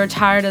if you are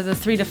tired of the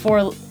 3 to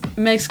 4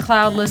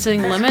 Mixcloud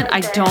listening limit, I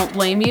don't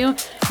blame you.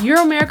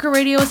 Euromerica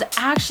Radio is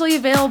actually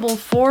available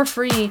for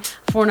free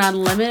for an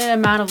unlimited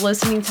amount of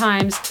listening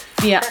times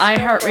via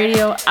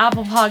iHeartRadio,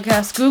 Apple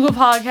Podcasts, Google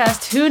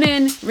Podcasts,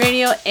 TuneIn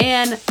Radio,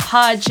 and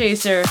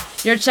Podchaser.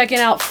 You're checking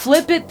out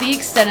Flip It, the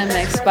extended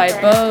mix by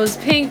Bose,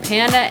 Pink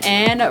Panda,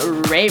 and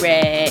Ray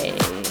Ray.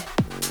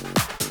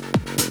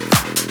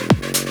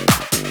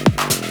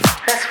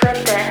 Let's flip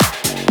it.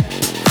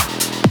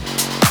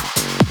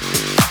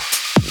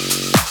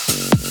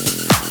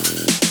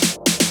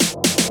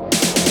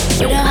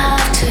 We don't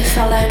have to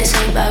follow the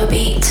same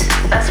beat.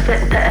 Let's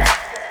flip it.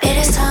 It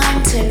is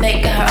time to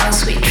make our own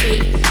sweet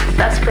treat.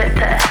 Let's flip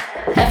it.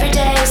 Every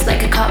day is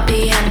like a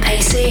copy and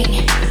pasting.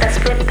 Let's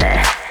flip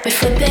it. We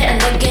flip it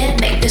and lick it,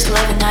 make this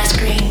love an ice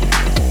cream.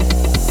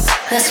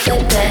 Let's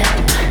flip it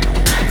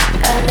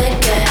and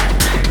lick it.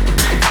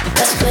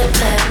 Let's flip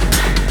it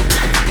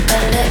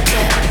and lick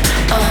it.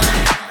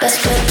 Let's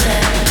flip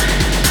it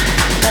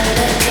and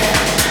lick it.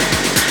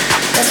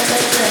 Let's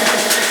flip it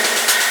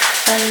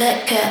and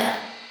lick it.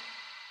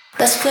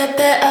 Let's flip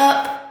it up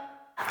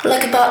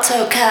like a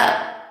bottle cap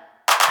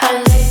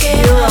and lick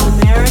it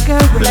Euromerica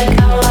up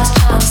like our last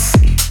chance.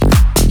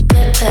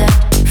 Flip it,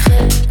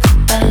 flip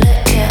and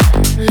lick it,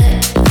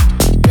 lick,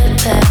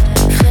 flip it,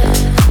 flip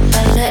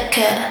and lick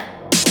it.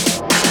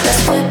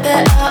 Let's flip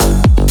it up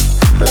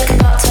like a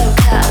bottle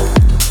cap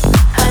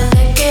and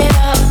lick it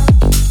up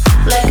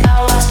like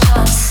our last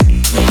chance.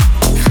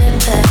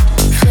 Flip it,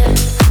 flip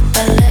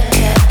and lick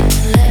it,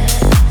 lick,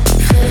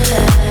 flip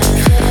it,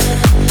 flip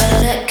and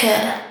lick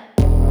it.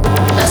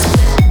 Let's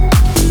flip.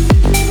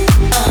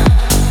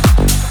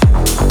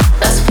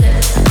 Let's flip.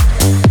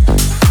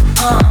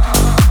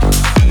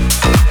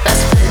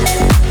 Let's flip.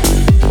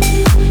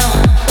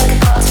 Like a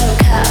bottle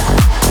cap.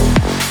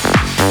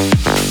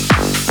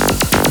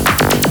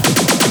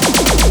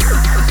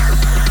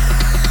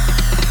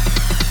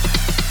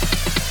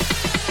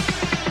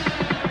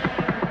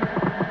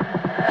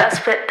 Let's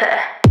flip it.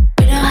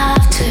 We don't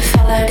have to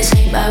follow the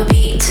same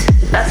beat.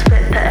 Let's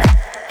flip it.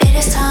 It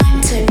is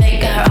time to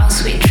make our own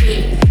sweet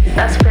treat.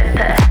 Let's flip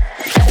it.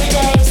 Every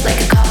day is like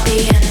a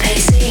copy and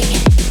pasting.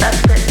 Let's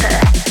flip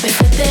it. We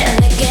flip it and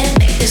lick it,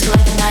 make this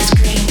love an ice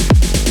cream.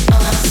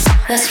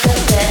 Let's flip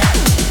it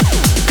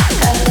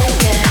and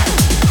lick it.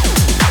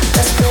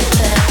 Let's flip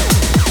it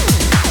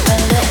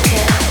and lick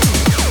it.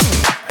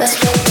 Let's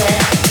flip it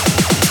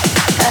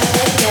and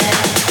lick it.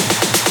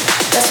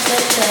 Let's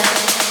flip it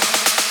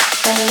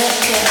and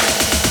lick it.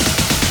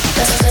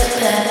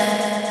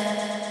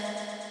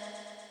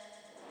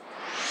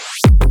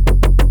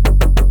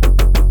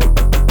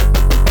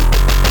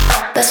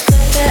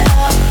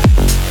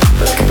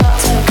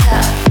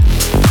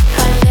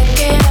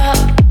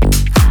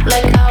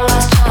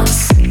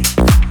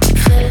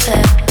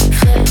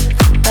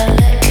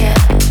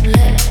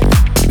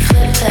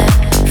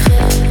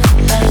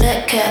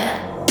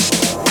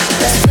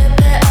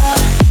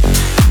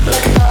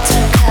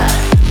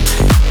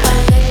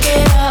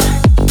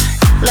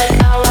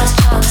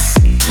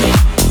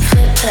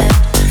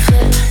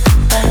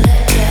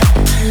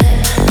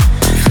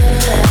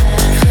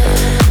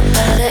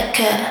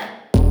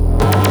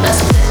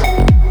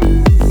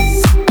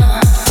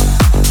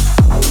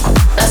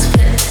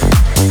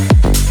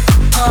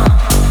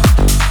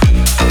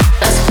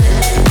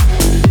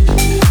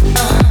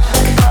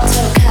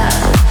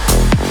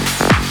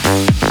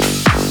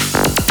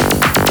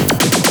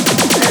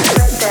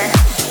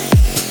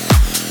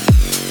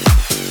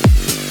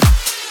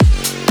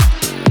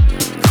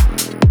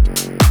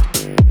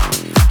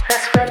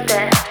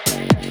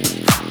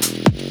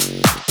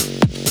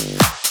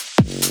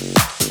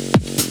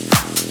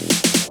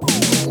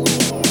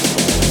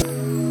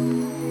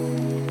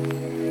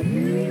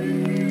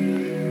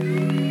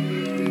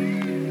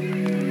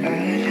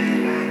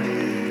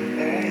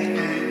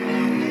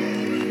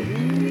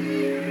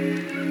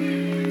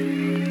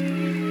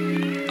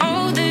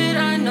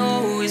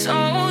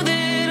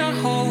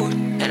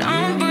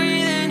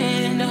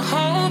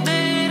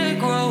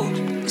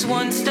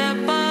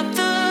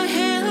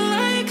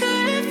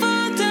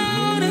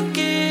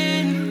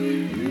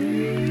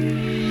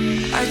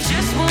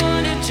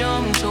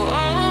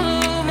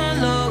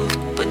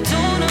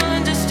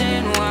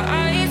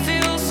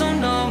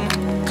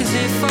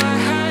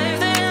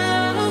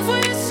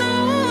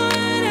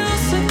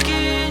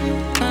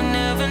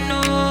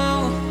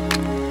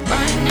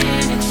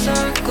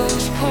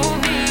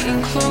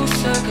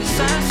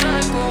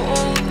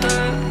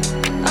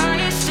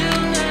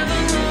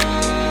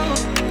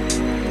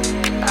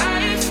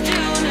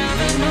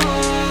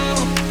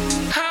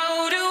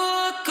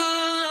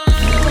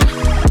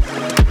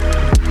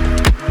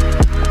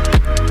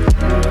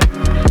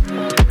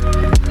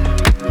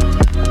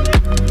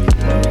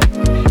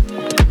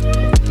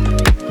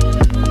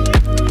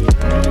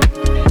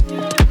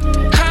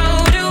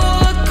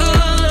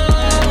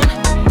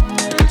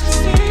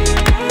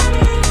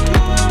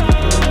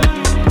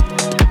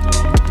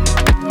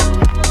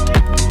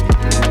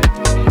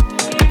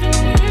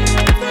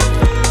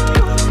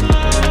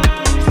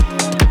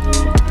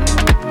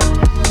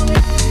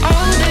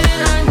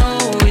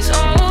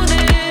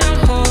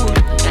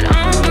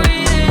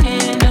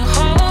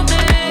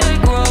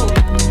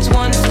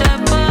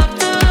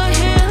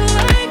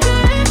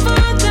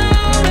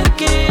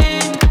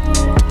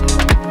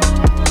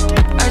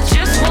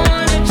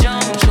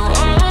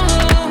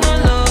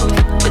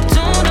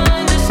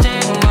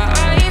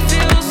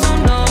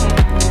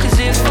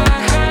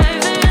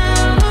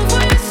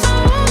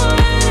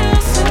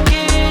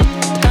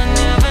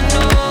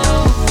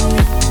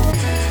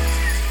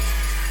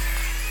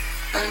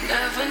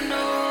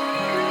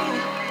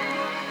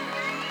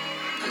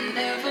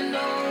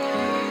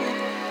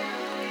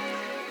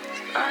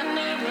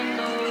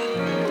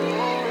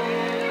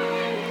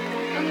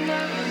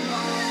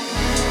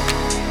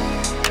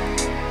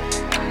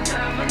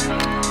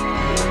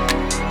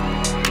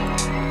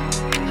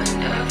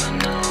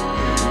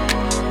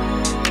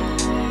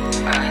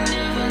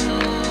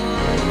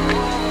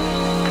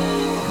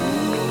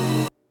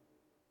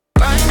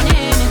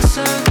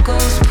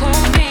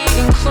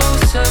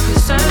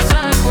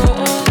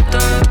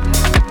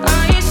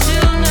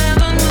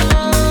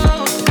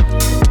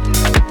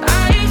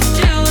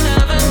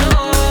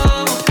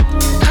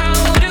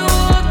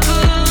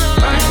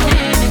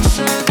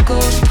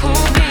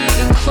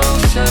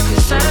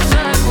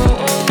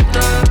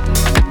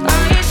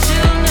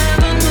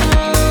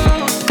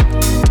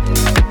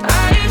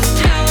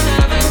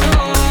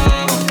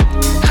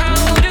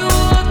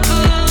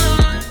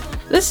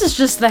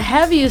 Just the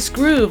heaviest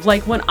groove.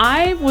 Like when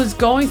I was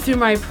going through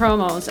my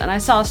promos and I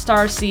saw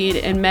Starseed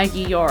and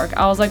Maggie York,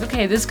 I was like,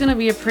 okay, this is gonna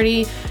be a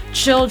pretty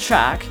chill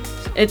track.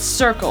 It's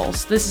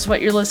Circles. This is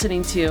what you're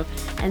listening to.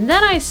 And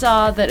then I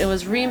saw that it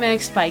was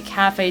remixed by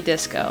Cafe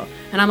Disco.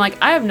 And I'm like,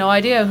 I have no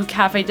idea who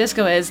Cafe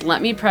Disco is.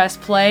 Let me press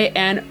play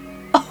and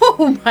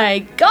oh my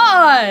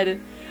god!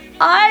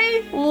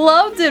 I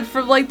loved it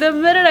from like the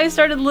minute I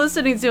started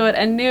listening to it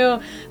and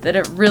knew that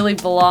it really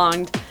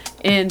belonged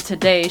in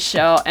today's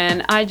show,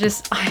 and I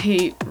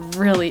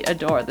really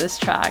adore this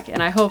track,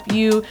 and I hope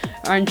you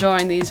are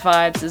enjoying these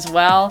vibes as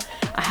well.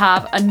 I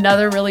have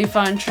another really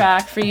fun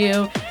track for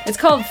you. It's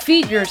called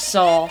Feed Your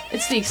Soul.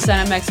 It's the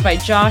extended mix by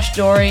Josh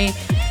Dory.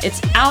 It's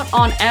out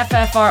on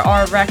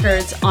FFRR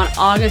Records on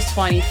August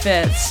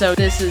 25th, so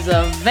this is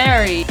a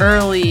very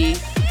early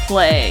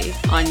play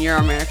on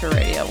Euromerica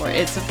Radio, where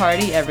it's a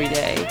party every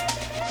day.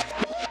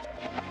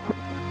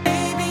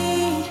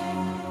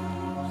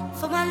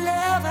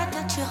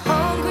 You're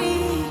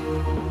hungry,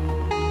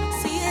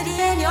 see it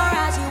in your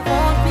eyes, you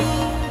want me.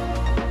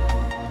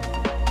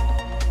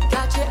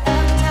 Got your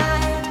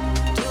appetite,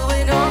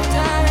 doing all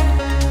time.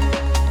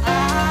 I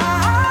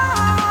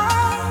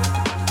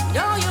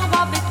know you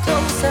want me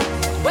closer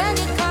when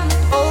you're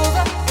coming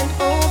over and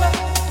over.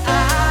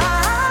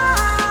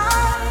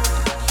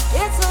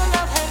 It's a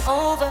love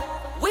hangover.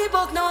 We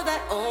both know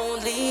that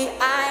only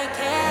I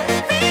can.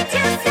 Feed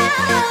your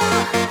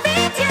soul,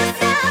 feed your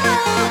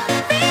soul,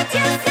 feed your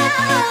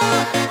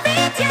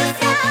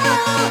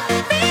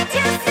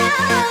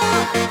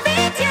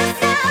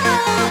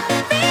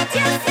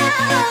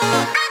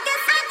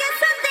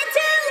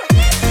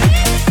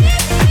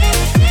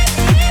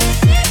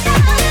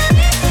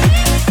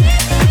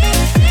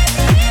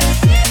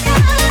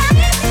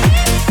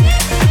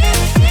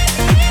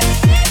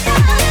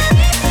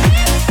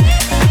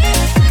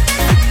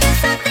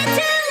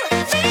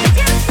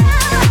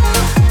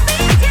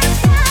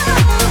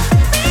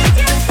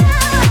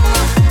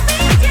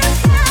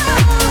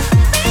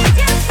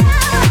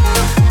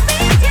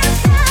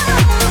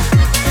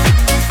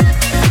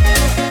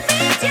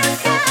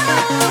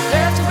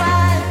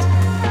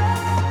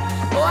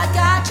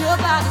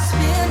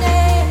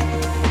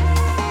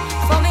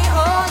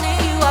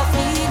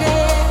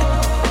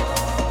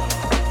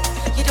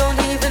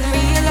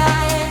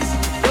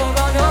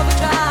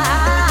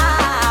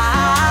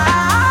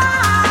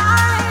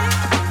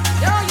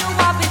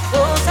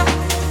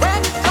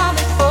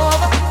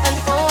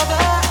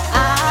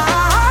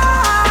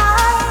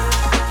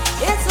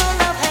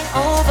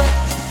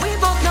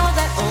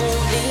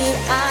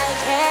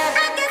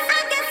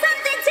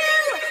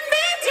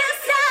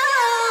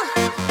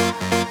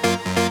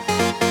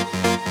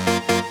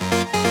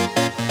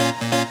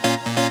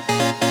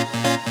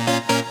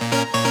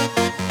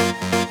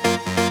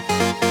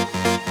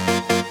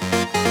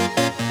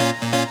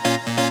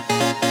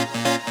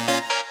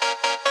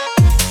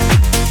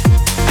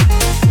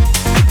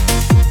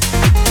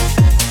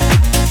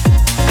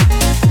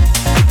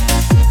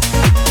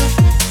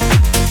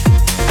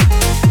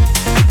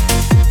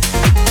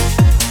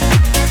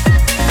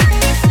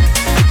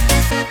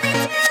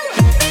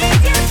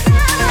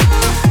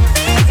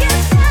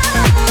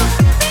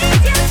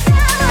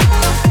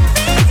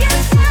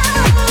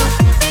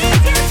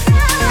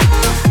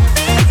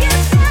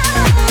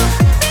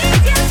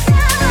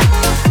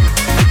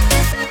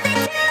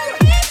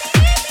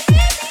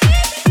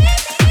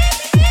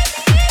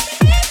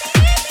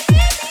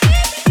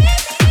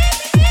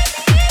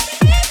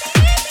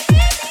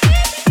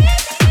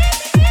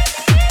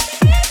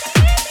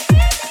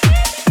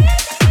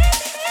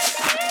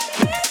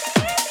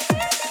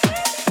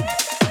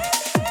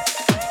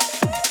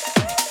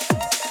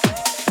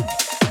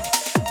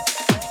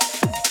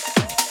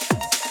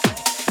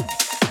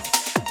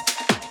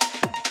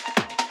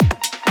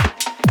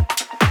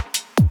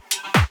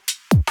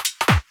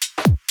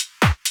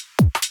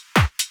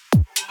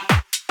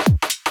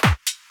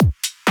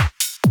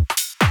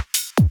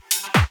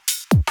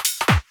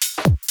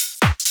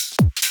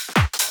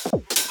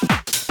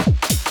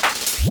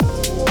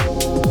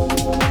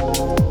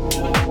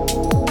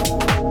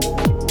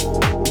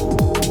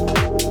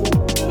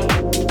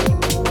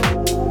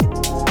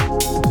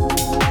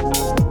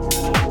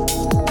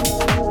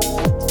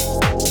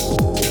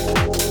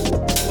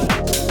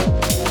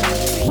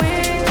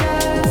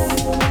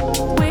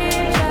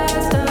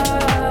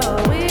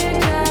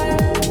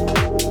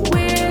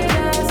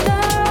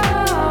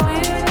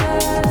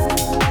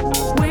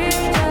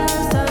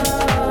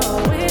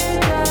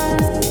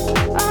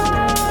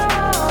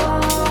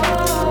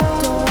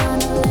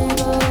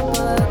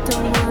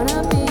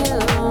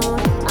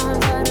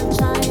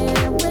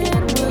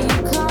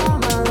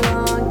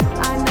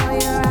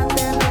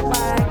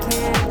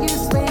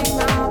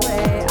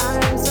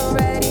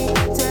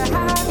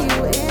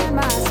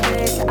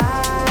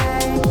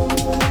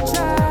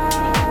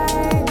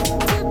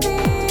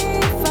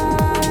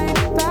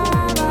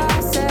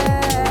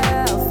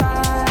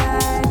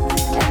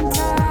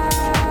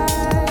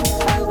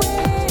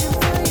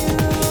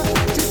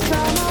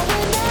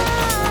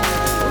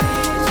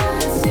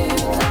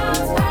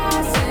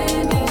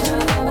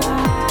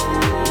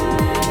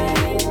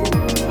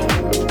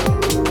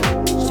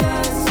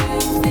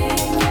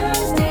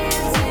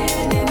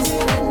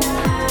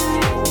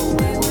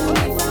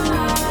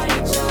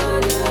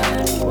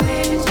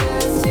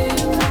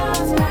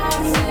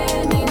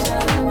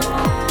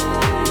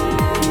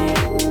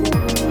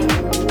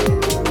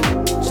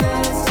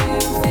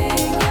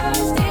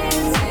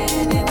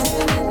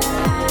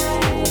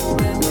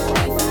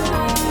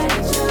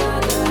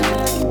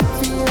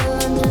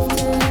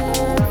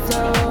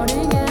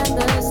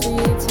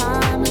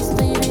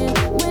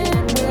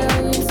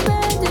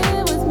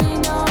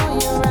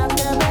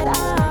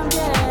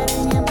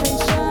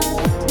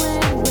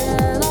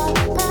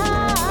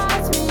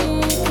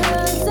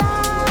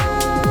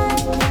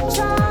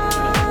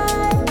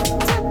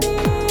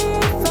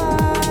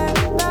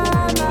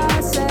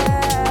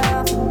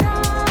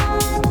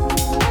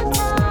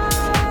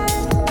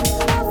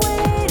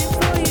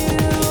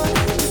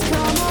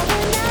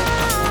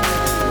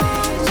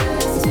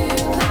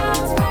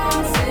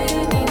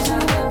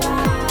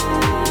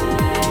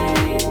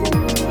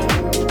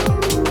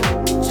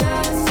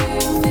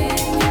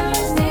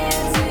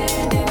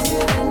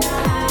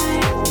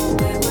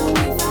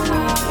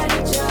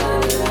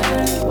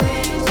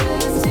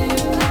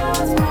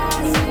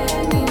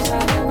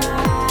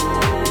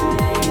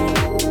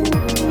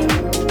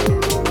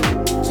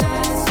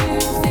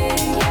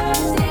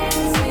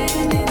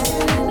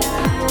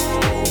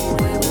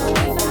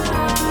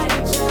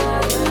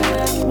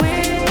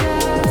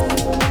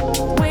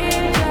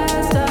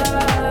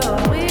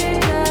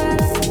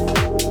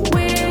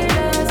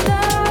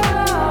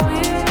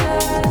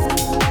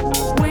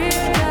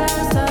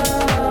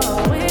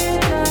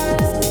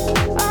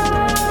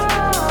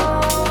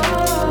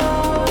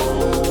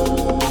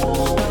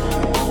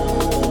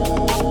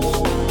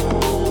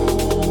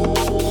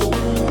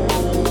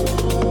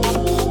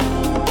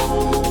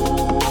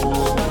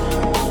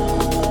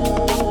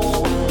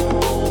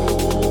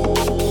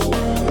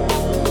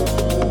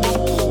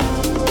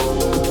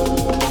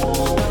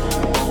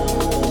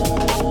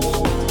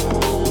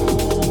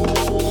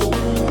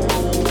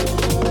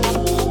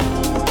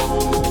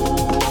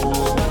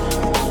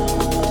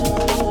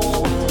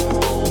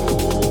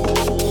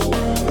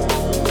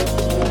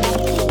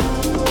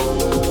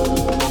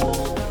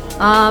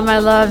My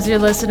loves, you're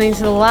listening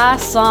to the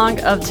last song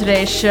of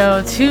today's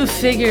show, Two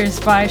Figures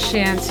by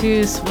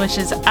Chanteuse, which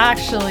is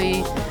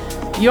actually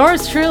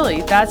yours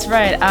truly. That's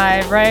right.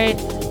 I write,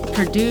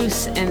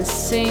 produce, and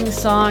sing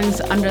songs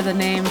under the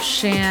name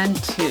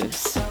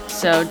Chanteuse.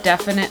 So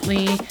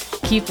definitely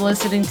keep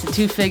listening to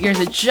Two Figures.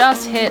 It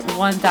just hit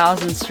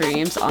 1,000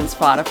 streams on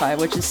Spotify,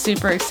 which is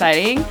super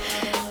exciting.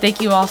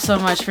 Thank you all so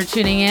much for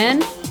tuning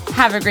in.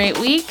 Have a great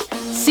week.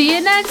 See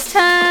you next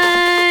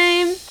time.